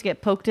 Just in case you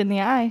get poked in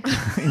the eye.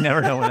 You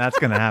never know when that's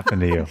going to happen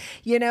to you.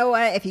 You know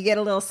what? If you get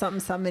a little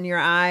something in your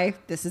eye,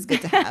 this is good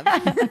to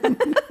have.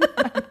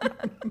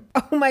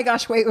 Oh my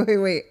gosh, wait.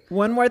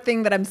 One more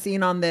thing that I'm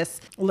seeing on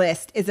this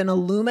list is an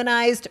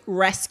aluminized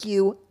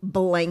rescue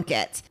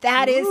blanket.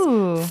 That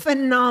is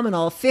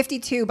phenomenal.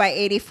 52 by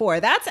 84.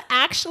 That's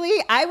actually,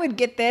 I would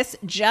get this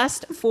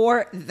just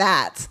for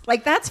that.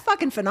 Like, that's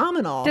fucking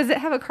phenomenal. Does it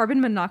have a carbon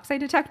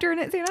monoxide detector in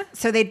it, Zana?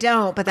 So they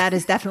don't, but that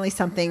is definitely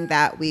something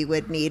that we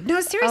would need.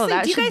 No, seriously. Oh,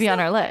 that do you should guys be on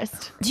know- our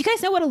list. Do you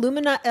guys know what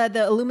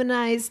the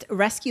aluminized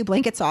rescue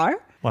blankets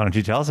are? Why don't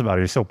you tell us about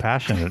it? You're so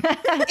passionate.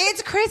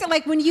 It's crazy.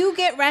 Like when you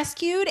get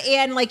rescued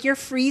and like you're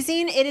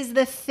freezing, it is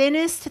the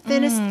thinnest,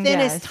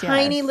 yes,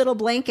 tiny yes. little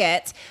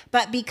blanket.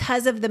 But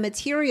because of the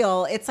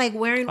material, it's like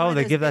wearing. one Oh, of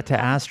they those give that to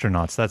big-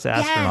 astronauts. That's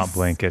astronaut Yes.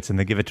 blankets, and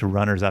they give it to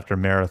runners after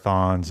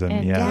marathons. And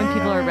And yeah, when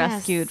people are Yes.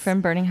 rescued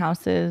from burning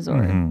houses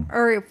or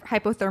Or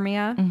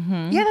hypothermia.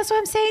 Yeah, that's what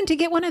I'm saying. To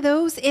get one of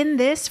those in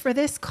this for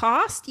this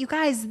cost, you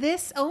guys,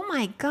 this, oh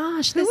my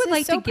gosh, Who this would is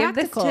like so to give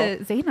practical.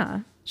 this to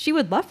Zaina? She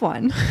would love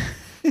one.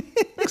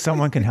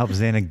 someone can help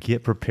Xana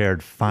get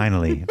prepared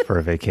finally for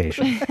a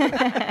vacation.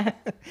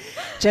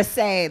 Just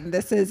saying,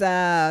 this is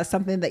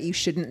something that you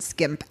shouldn't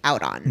skimp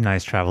out on.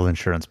 Nice travel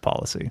insurance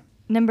policy.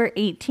 Number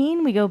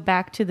 18, we go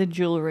back to the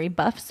jewelry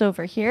buffs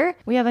over here.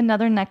 We have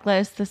another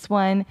necklace. This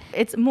one,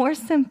 it's more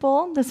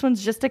simple. This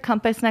one's just a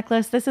compass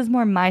necklace. This is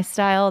more my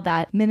style,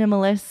 that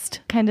minimalist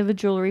kind of a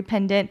jewelry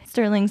pendant.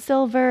 Sterling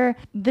silver.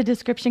 The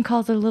description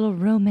calls it a little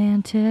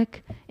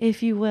romantic,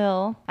 if you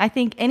will. I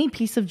think any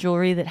piece of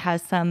jewelry that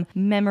has some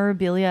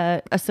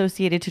memorabilia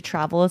associated to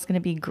travel is going to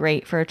be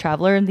great for a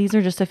traveler. And these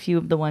are just a few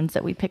of the ones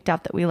that we picked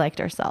out that we liked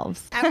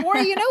ourselves. Or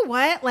you know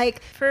what?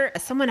 Like for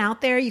someone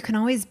out there, you can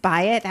always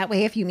buy it. That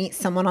way, if you meet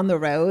someone on the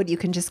road, you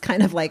can just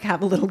kind of like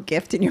have a little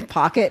gift in your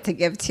pocket to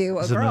give to a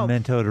It's a girl.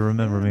 memento to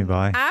remember me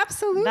by.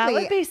 Absolutely. That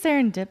would be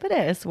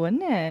serendipitous,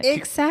 wouldn't it?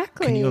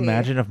 Exactly. Can you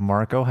imagine if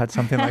Marco had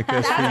something like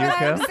this for you,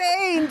 That's what Kim?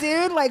 I'm saying,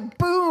 dude. Like,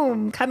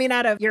 boom, coming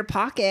out of your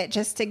pocket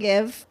just to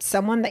give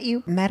someone that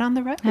you met on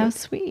the road. How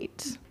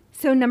sweet.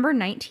 So number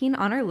 19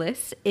 on our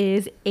list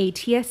is a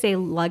TSA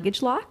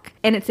luggage lock,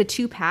 and it's a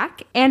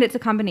 2-pack, and it's a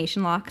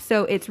combination lock.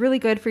 So it's really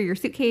good for your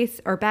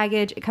suitcase or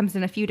baggage. It comes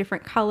in a few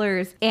different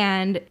colors,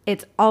 and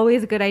it's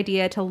always a good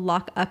idea to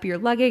lock up your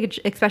luggage,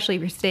 especially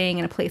if you're staying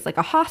in a place like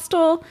a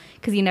hostel,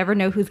 because you never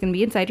know who's going to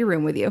be inside your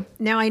room with you.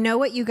 Now, I know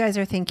what you guys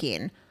are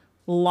thinking.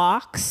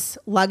 Locks,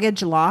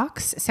 luggage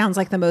locks, sounds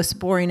like the most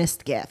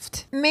boringest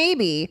gift.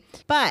 Maybe,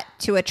 but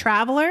to a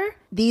traveler,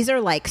 these are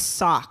like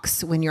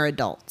socks when you're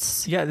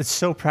adults. Yeah, it's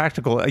so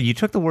practical. You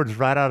took the words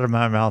right out of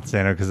my mouth,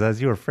 Xana, because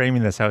as you were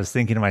framing this, I was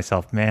thinking to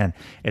myself, man,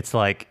 it's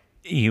like,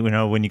 you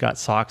know, when you got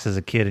socks as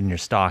a kid in your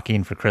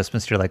stocking for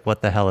Christmas, you're like,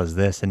 what the hell is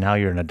this? And now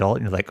you're an adult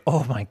and you're like,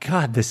 oh my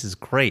God, this is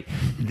great.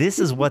 This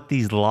is what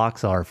these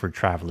locks are for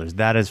travelers.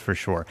 That is for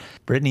sure.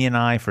 Brittany and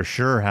I for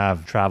sure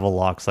have travel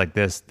locks like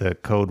this, the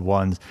code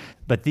ones.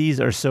 But these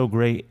are so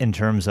great in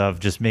terms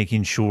of just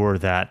making sure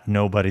that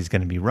nobody's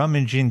going to be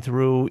rummaging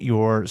through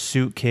your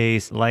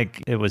suitcase.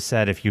 Like it was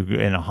said, if you're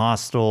in a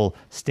hostel,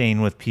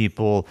 staying with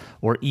people,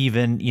 or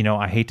even, you know,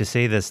 I hate to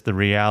say this, the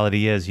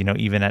reality is, you know,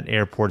 even at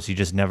airports, you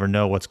just never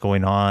know what's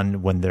going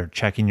on when they're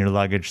checking your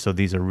luggage. So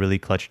these are really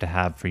clutch to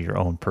have for your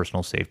own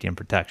personal safety and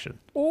protection.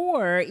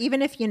 Or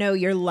even if, you know,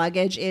 your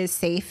luggage is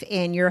safe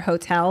in your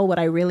hotel, what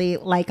I really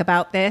like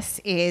about this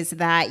is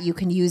that you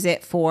can use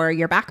it for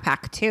your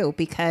backpack too,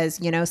 because,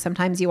 you know,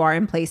 sometimes you are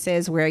in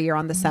places where you're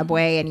on the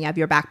subway and you have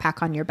your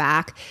backpack on your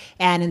back.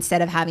 And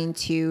instead of having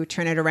to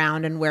turn it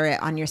around and wear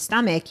it on your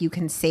stomach, you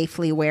can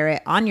safely wear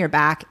it on your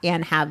back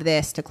and have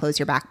this to close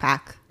your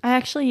backpack. I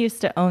actually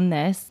used to own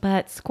this,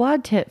 but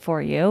squad tip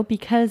for you,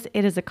 because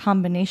it is a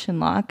combination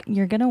lock,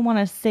 you're going to want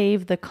to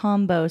save the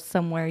combo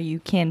somewhere you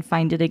can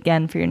find it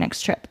again for your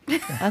next trip.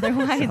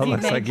 Otherwise, It you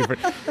looks may... like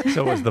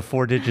so was the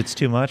 4 digits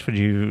too much? Would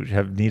you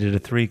have needed a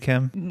 3,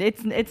 Kim?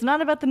 It's not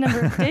about the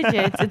number of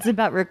digits. It's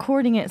about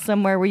recording it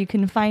somewhere where you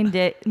can find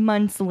it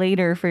months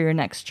later for your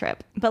next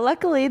trip. But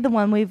luckily, the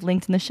one we've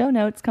linked in the show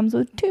notes comes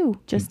with 2,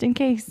 just in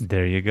case.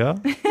 There you go.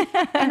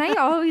 And I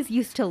always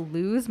used to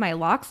lose my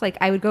locks. Like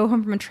I would go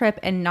home from a trip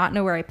and not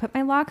know where I put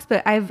my locks,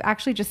 but I've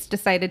actually just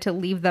decided to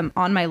leave them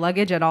on my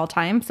luggage at all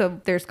times.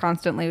 So there's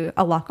constantly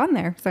a lock on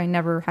there. So I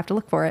never have to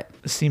look for it.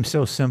 Seems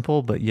so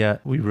simple, but yet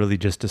we really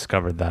just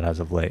discovered that as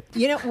of late.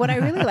 You know, what I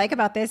really like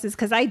about this is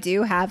because I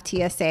do have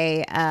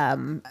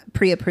TSA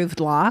pre-approved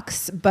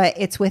locks, but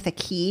it's with a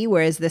key,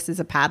 whereas this is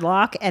a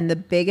padlock. And the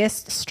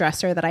biggest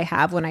stressor that I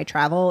have when I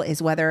travel is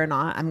whether or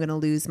not I'm going to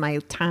lose my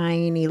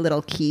tiny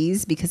little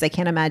keys, because I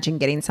can't imagine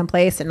getting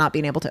someplace and not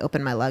being able to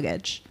open my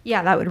luggage.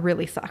 Yeah, that would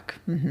really suck.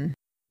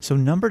 So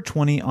number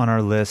 20 on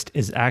our list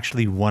is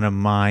actually one of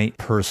my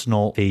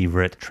personal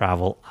favorite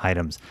travel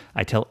items.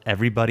 I tell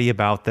everybody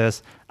about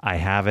this. I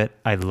have it.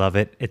 I love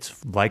it.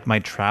 It's like my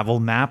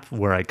travel map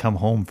where I come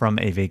home from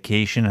a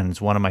vacation, and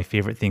it's one of my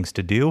favorite things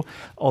to do.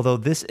 Although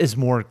this is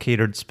more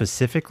catered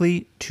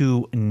specifically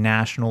to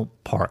national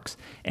parks,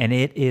 and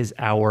it is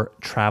our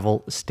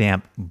travel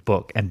stamp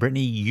book. And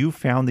Brittany, you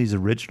found these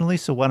originally,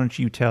 so why don't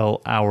you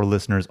tell our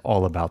listeners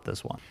all about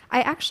this one?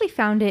 I actually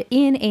found it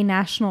in a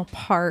national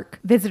park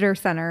visitor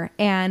center.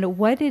 And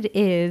what it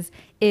is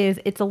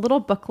it's a little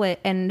booklet,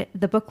 and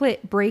the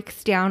booklet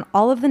breaks down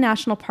all of the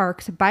national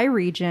parks by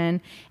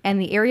region and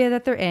the area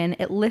that they're in.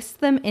 It lists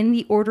them in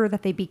the order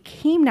that they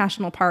became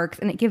national parks,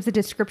 and it gives a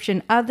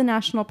description of the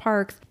national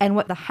parks and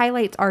what the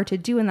highlights are to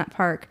do in that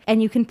park.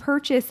 And you can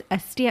purchase a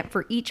stamp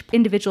for each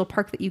individual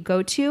park that you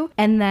go to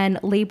and then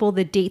label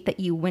the date that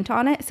you went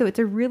on it. So it's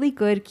a really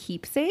good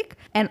keepsake.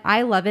 And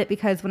I love it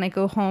because when I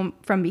go home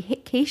from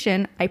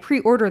vacation, I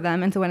pre-order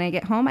them. And so when I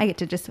get home, I get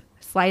to just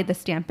slide the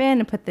stamp in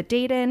and put the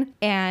date in.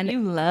 And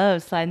You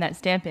love sliding that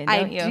stamp in,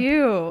 don't you? I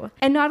do.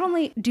 And not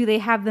only do they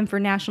have them for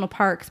national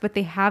parks, but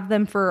they have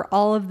them for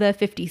all of the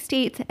 50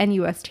 states and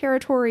U.S.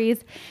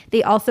 territories.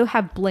 They also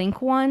have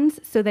blank ones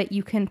so that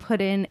you can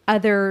put in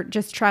other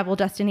just travel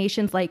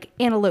destinations like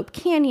Antelope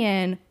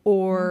Canyon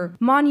or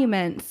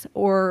monuments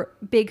or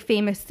big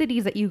famous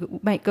cities that you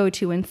might go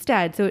to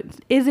instead. So it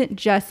isn't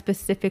just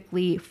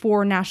specifically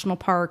for national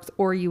parks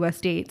or U.S.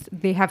 states.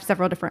 They have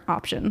several different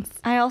options.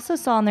 I also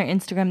saw on their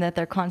Instagram that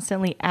they're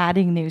constantly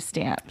adding new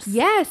stamps.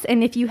 Yes,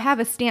 and if you have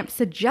a stamp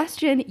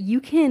suggestion,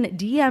 you can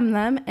DM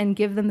them and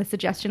give them the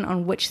suggestion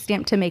on which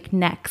stamp to make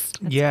next.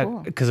 Yeah, cool.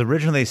 because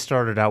originally they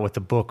started out with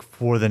the book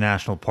for the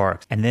national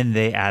parks, and then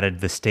they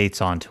added the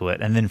states onto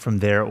it. And then from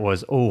there it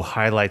was,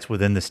 highlights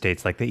within the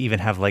states. Like they even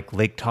have like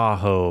Lake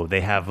Tahoe.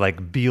 They have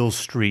like Beale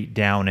Street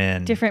down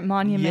in. Different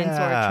monuments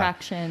or Yeah.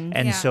 attractions.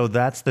 And Yeah. so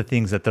that's the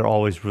things that they're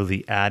always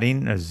really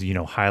adding as,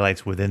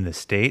 highlights within the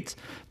states.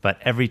 But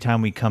every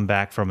time we come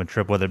back from a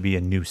trip, whether it be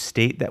a new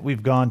state that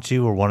we've gone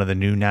to or one of the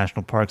new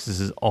national parks, this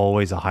is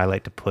always a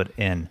highlight to put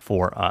in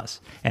for us.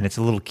 And it's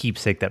a little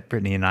keepsake that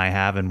Brittany and I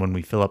have. And when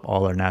we fill up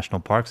all our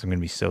national parks, I'm going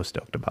to be so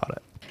stoked about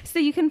it. So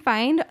you can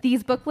find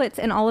these booklets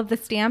and all of the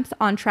stamps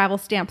on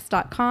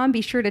travelstamps.com.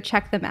 Be sure to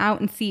check them out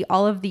and see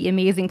all of the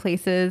amazing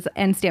places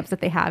and stamps that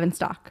they have in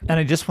stock. And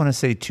I just want to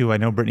say, too, I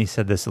know Brittany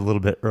said this a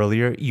little bit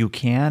earlier. You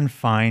can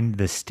find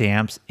the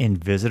stamps in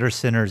visitor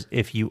centers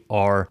if you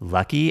are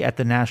lucky at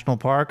the national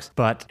parks.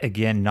 But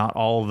again, not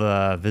all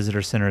the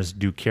visitor centers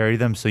do carry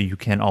them, so you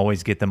can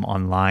always get them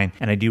online.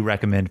 And I do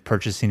recommend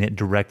purchasing it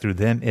direct through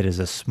them. It is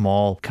a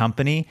small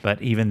company,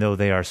 but even though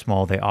they are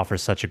small, they offer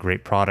such a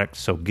great product.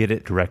 So get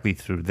it directly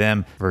through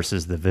them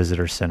versus the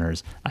visitor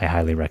centers. I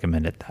highly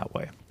recommend it that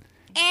way.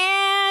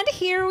 And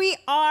here we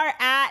are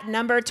at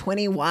number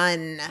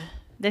 21.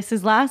 This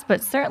is last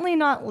but certainly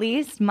not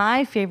least,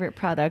 my favorite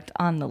product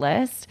on the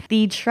list,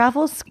 the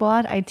Travel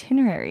Squad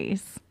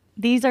itineraries.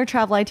 These are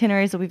travel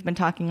itineraries that we've been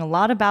talking a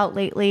lot about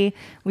lately.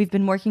 We've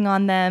been working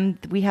on them.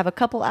 We have a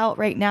couple out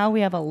right now.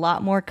 We have a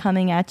lot more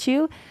coming at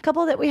you. A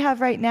couple that we have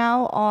right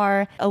now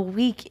are a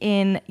week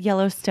in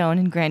Yellowstone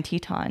and Grand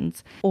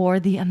Tetons, or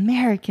the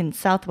American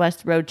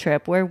Southwest road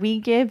trip, where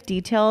we give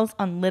details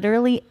on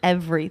literally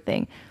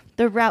everything.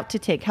 The route to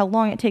take, how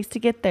long it takes to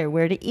get there,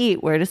 where to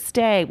eat, where to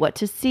stay, what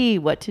to see,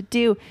 what to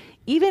do,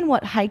 even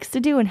what hikes to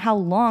do and how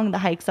long the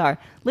hikes are.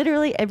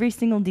 Literally every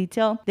single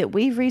detail that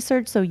we've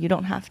researched so you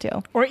don't have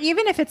to. Or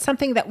even if it's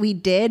something that we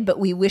did, but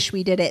we wish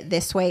we did it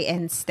this way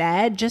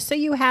instead, just so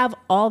you have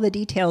all the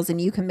details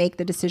and you can make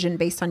the decision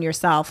based on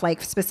yourself.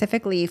 Like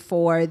specifically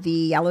for the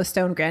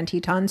Yellowstone Grand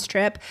Tetons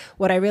trip,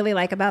 what I really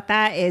like about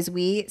that is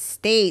we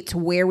state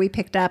where we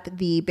picked up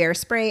the bear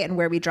spray and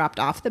where we dropped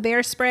off the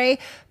bear spray.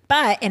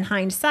 But in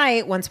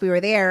hindsight, once we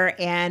were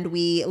there and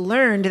we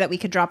learned that we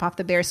could drop off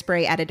the bear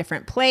spray at a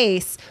different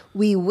place,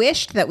 we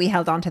wished that we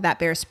held onto that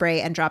bear spray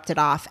and dropped it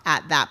off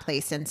at that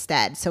place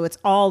instead. So it's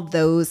all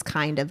those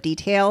kind of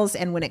details.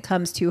 And when it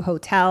comes to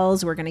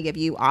hotels, we're going to give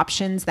you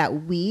options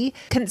that we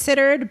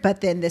considered,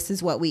 but then this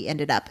is what we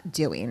ended up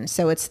doing.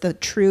 So it's the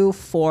true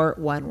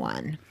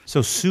 411.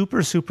 So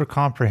super, super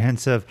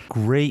comprehensive,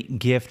 great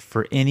gift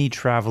for any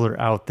traveler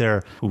out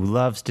there who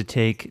loves to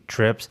take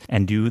trips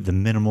and do the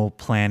minimal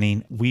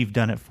planning. We've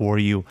done it for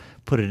you,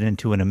 put it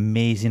into an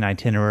amazing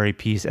itinerary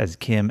piece as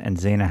Kim and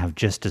Zaina have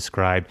just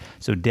described.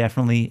 So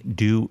definitely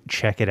do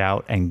check it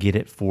out and get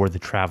it for the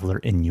traveler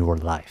in your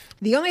life.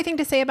 The only thing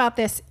to say about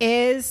this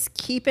is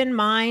keep in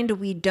mind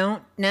we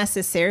don't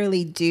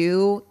necessarily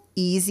do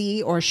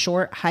easy or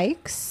short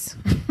hikes.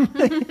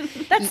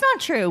 That's not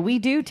true. We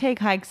do take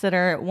hikes that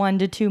are 1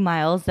 to 2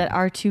 miles that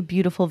are to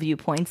beautiful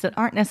viewpoints that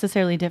aren't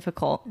necessarily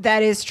difficult.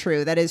 That is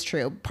true. That is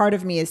true. Part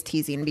of me is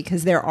teasing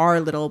because there are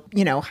little,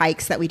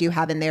 hikes that we do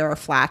have in there or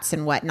flats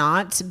and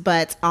whatnot.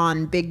 But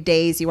on big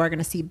days, you are going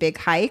to see big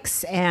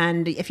hikes.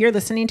 And if you're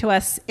listening to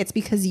us, it's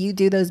because you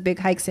do those big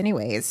hikes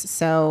anyways.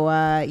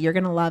 So you're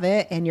going to love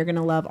it and you're going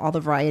to love all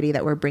the variety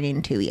that we're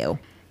bringing to you.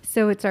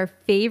 So it's our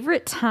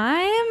favorite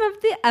time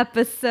of the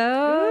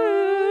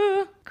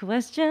episode.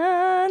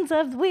 Questions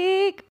of the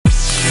week.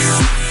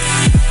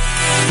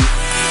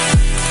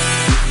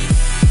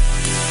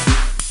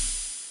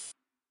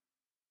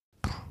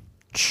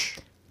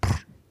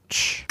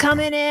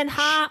 Coming in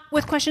hot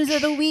with questions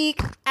of the week.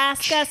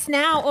 Ask us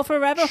now or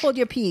forever hold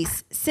your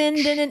peace. Send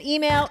in an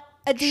email,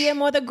 a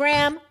DM or the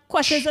gram.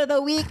 Questions of the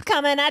week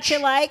coming at you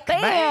like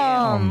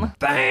Bam!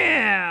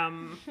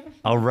 bam.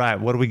 All right,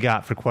 what do we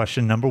got for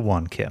question number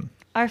 1, Kim?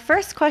 Our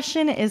first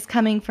question is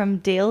coming from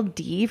Dale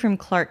D. from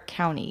Clark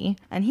County.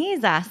 And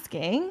he's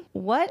asking,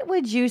 what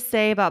would you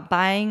say about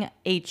buying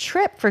a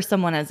trip for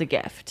someone as a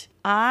gift?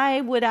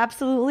 I would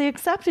absolutely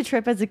accept a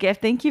trip as a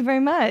gift. Thank you very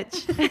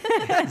much.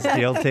 Is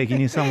Dale taking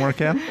you somewhere,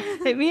 Kim?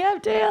 Hit me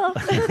up, Dale.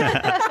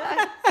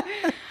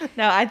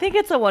 No, I think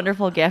it's a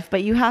wonderful gift,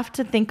 but you have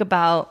to think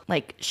about,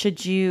 like,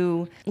 should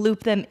you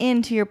loop them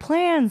into your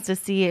plans to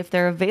see if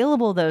they're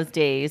available those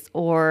days,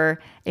 or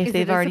if Is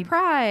they've it a already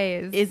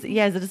surprise? is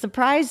it a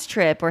surprise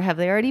trip, or have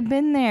they already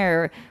been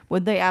there?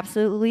 Would they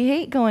absolutely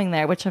hate going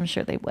there? Which I'm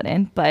sure they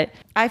wouldn't. But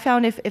I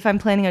found if I'm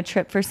planning a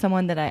trip for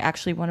someone that I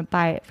actually want to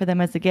buy it for them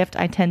as a gift,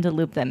 I tend to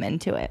loop them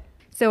into it.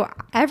 So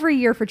every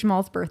year for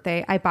Jamal's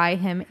birthday, I buy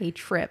him a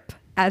trip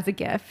as a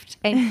gift.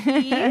 And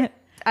he,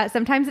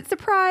 sometimes it's a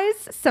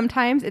surprise,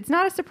 sometimes it's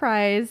not a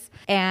surprise.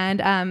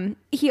 And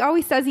he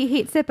always says he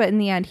hates it, but in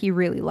the end, he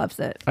really loves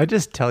it. I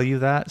just tell you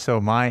that. So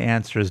my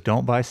answer is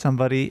don't buy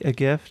somebody a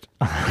gift.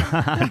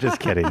 I'm just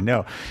kidding.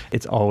 No,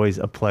 it's always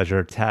a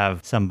pleasure to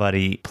have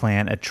somebody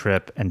plan a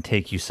trip and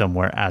take you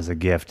somewhere as a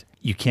gift.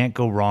 You can't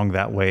go wrong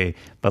that way.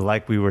 But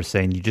like we were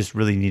saying, you just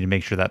really need to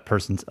make sure that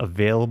person's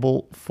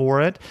available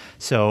for it.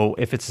 So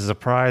if it's a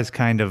surprise,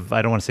 kind of,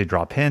 I don't want to say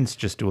drop hints,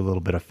 just do a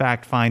little bit of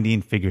fact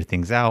finding, figure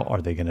things out.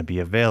 Are they going to be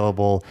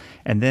available?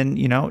 And then,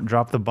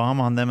 drop the bomb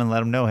on them and let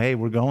them know, hey,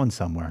 we're going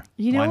somewhere.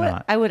 You know Why what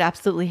not? I would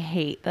absolutely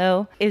hate,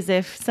 though, is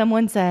if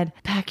someone said,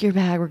 pack your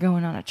bag, we're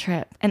going on a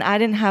trip. And I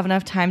didn't have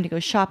enough time to go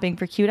shopping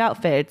for cute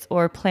outfits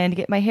or plan to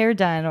get my hair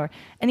done or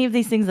any of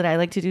these things that I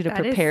like to do to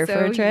That is prepare for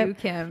a so trip. you,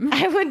 Kim.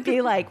 I would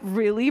be like,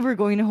 really? We're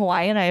going to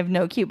Hawaii and I have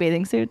no cute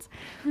bathing suits?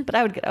 But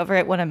I would get over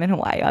it when I'm in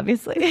Hawaii,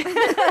 obviously.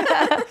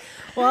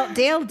 Well,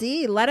 Dale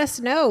D, let us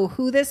know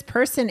who this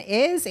person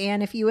is.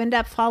 And if you end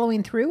up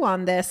following through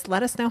on this,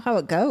 let us know how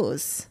it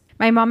goes.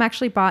 My mom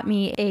actually bought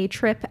me a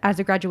trip as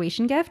a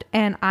graduation gift,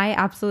 and I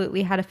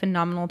absolutely had a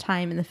phenomenal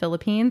time in the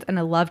Philippines, and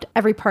I loved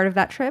every part of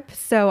that trip.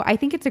 So I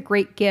think it's a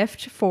great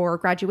gift for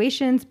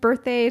graduations,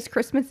 birthdays,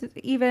 Christmas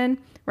even,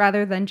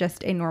 rather than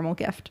just a normal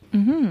gift.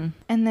 And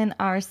then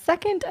our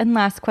second and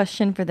last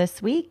question for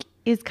this week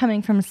is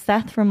coming from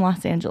Seth from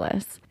Los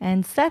Angeles.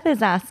 And Seth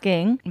is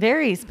asking,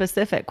 very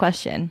specific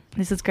question.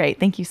 This is great.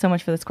 Thank you so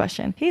much for this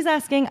question. He's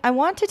asking, I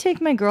want to take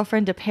my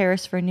girlfriend to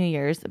Paris for New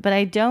Year's, but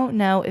I don't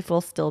know if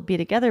we'll still be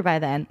together by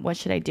then. What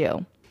should I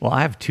do? Well,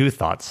 I have two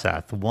thoughts,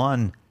 Seth.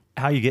 One,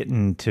 how you get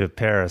into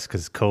Paris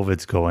because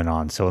COVID's going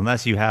on. So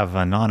unless you have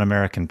a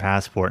non-American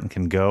passport and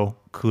can go,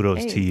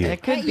 kudos to you.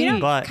 It could be.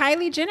 But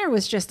Kylie Jenner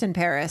was just in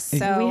Paris.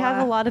 So We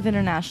have a lot of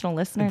international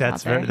listeners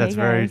that's out there. very, that's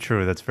Hey, very guys.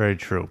 true. That's very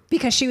true.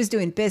 because she was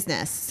doing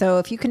business. So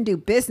if you can do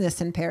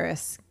business in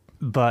Paris,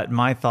 But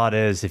my thought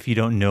is if you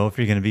don't know if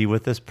you're going to be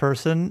with this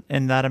person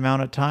in that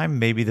amount of time,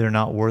 maybe they're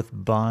not worth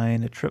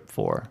buying a trip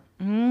for.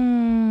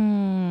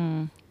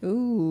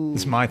 ooh.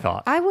 It's my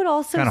thought. I would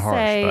also Kinda harsh,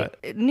 say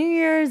but- New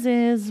Year's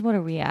is, what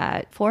are we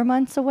at? 4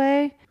 months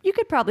away? You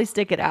could probably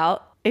stick it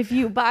out. If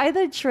you buy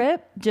the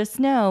trip, just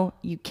know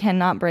you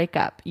cannot break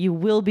up. You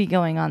will be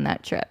going on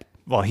that trip.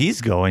 Well, he's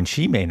going.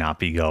 She may not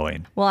be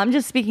going. Well, I'm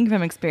just speaking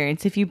from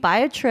experience. If you buy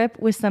a trip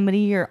with somebody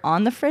you're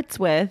on the fritz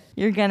with,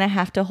 you're going to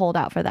have to hold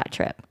out for that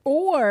trip.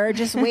 Or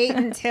just wait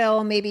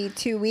until maybe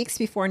 2 weeks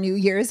before New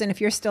Year's. And if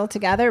you're still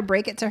together,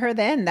 break it to her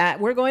then that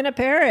we're going to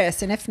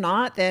Paris. And if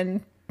not,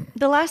 then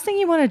The last thing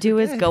you want to do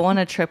is go on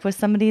a trip with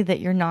somebody that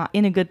you're not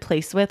in a good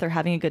place with or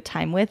having a good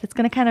time with. It's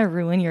going to kind of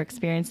ruin your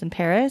experience in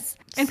Paris.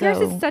 And Paris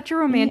is such a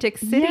romantic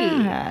city.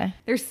 Yeah.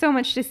 There's so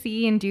much to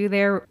see and do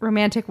there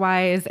romantic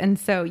wise. And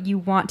so you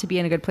want to be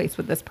in a good place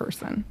with this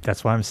person.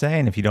 That's why I'm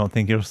saying if you don't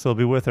think you'll still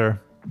be with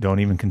her, don't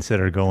even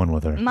consider going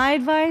with her. My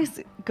advice,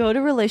 go to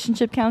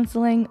relationship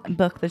counseling,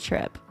 book the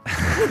trip.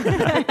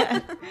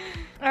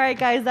 All right,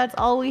 guys, that's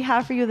all we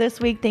have for you this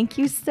week. Thank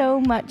you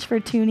so much for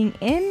tuning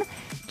in.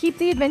 Keep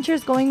the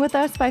adventures going with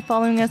us by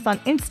following us on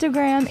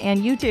Instagram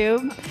and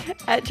YouTube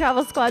at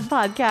Travel Squad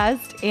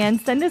Podcast, and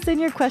send us in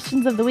your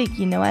questions of the week.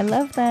 You know I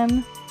love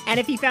them. And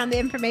if you found the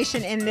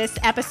information in this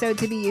episode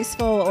to be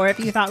useful, or if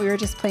you thought we were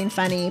just plain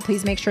funny,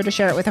 please make sure to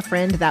share it with a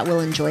friend that will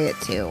enjoy it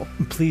too.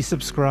 Please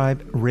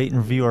subscribe, rate, and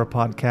review our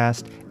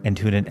podcast, and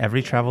tune in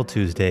every Travel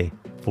Tuesday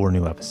for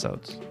new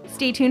episodes.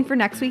 Stay tuned for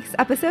next week's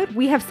episode.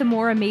 We have some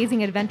more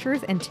amazing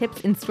adventures and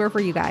tips in store for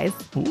you guys.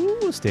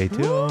 Ooh, stay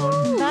tuned.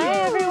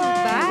 Bye, everyone.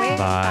 Bye.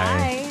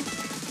 Bye.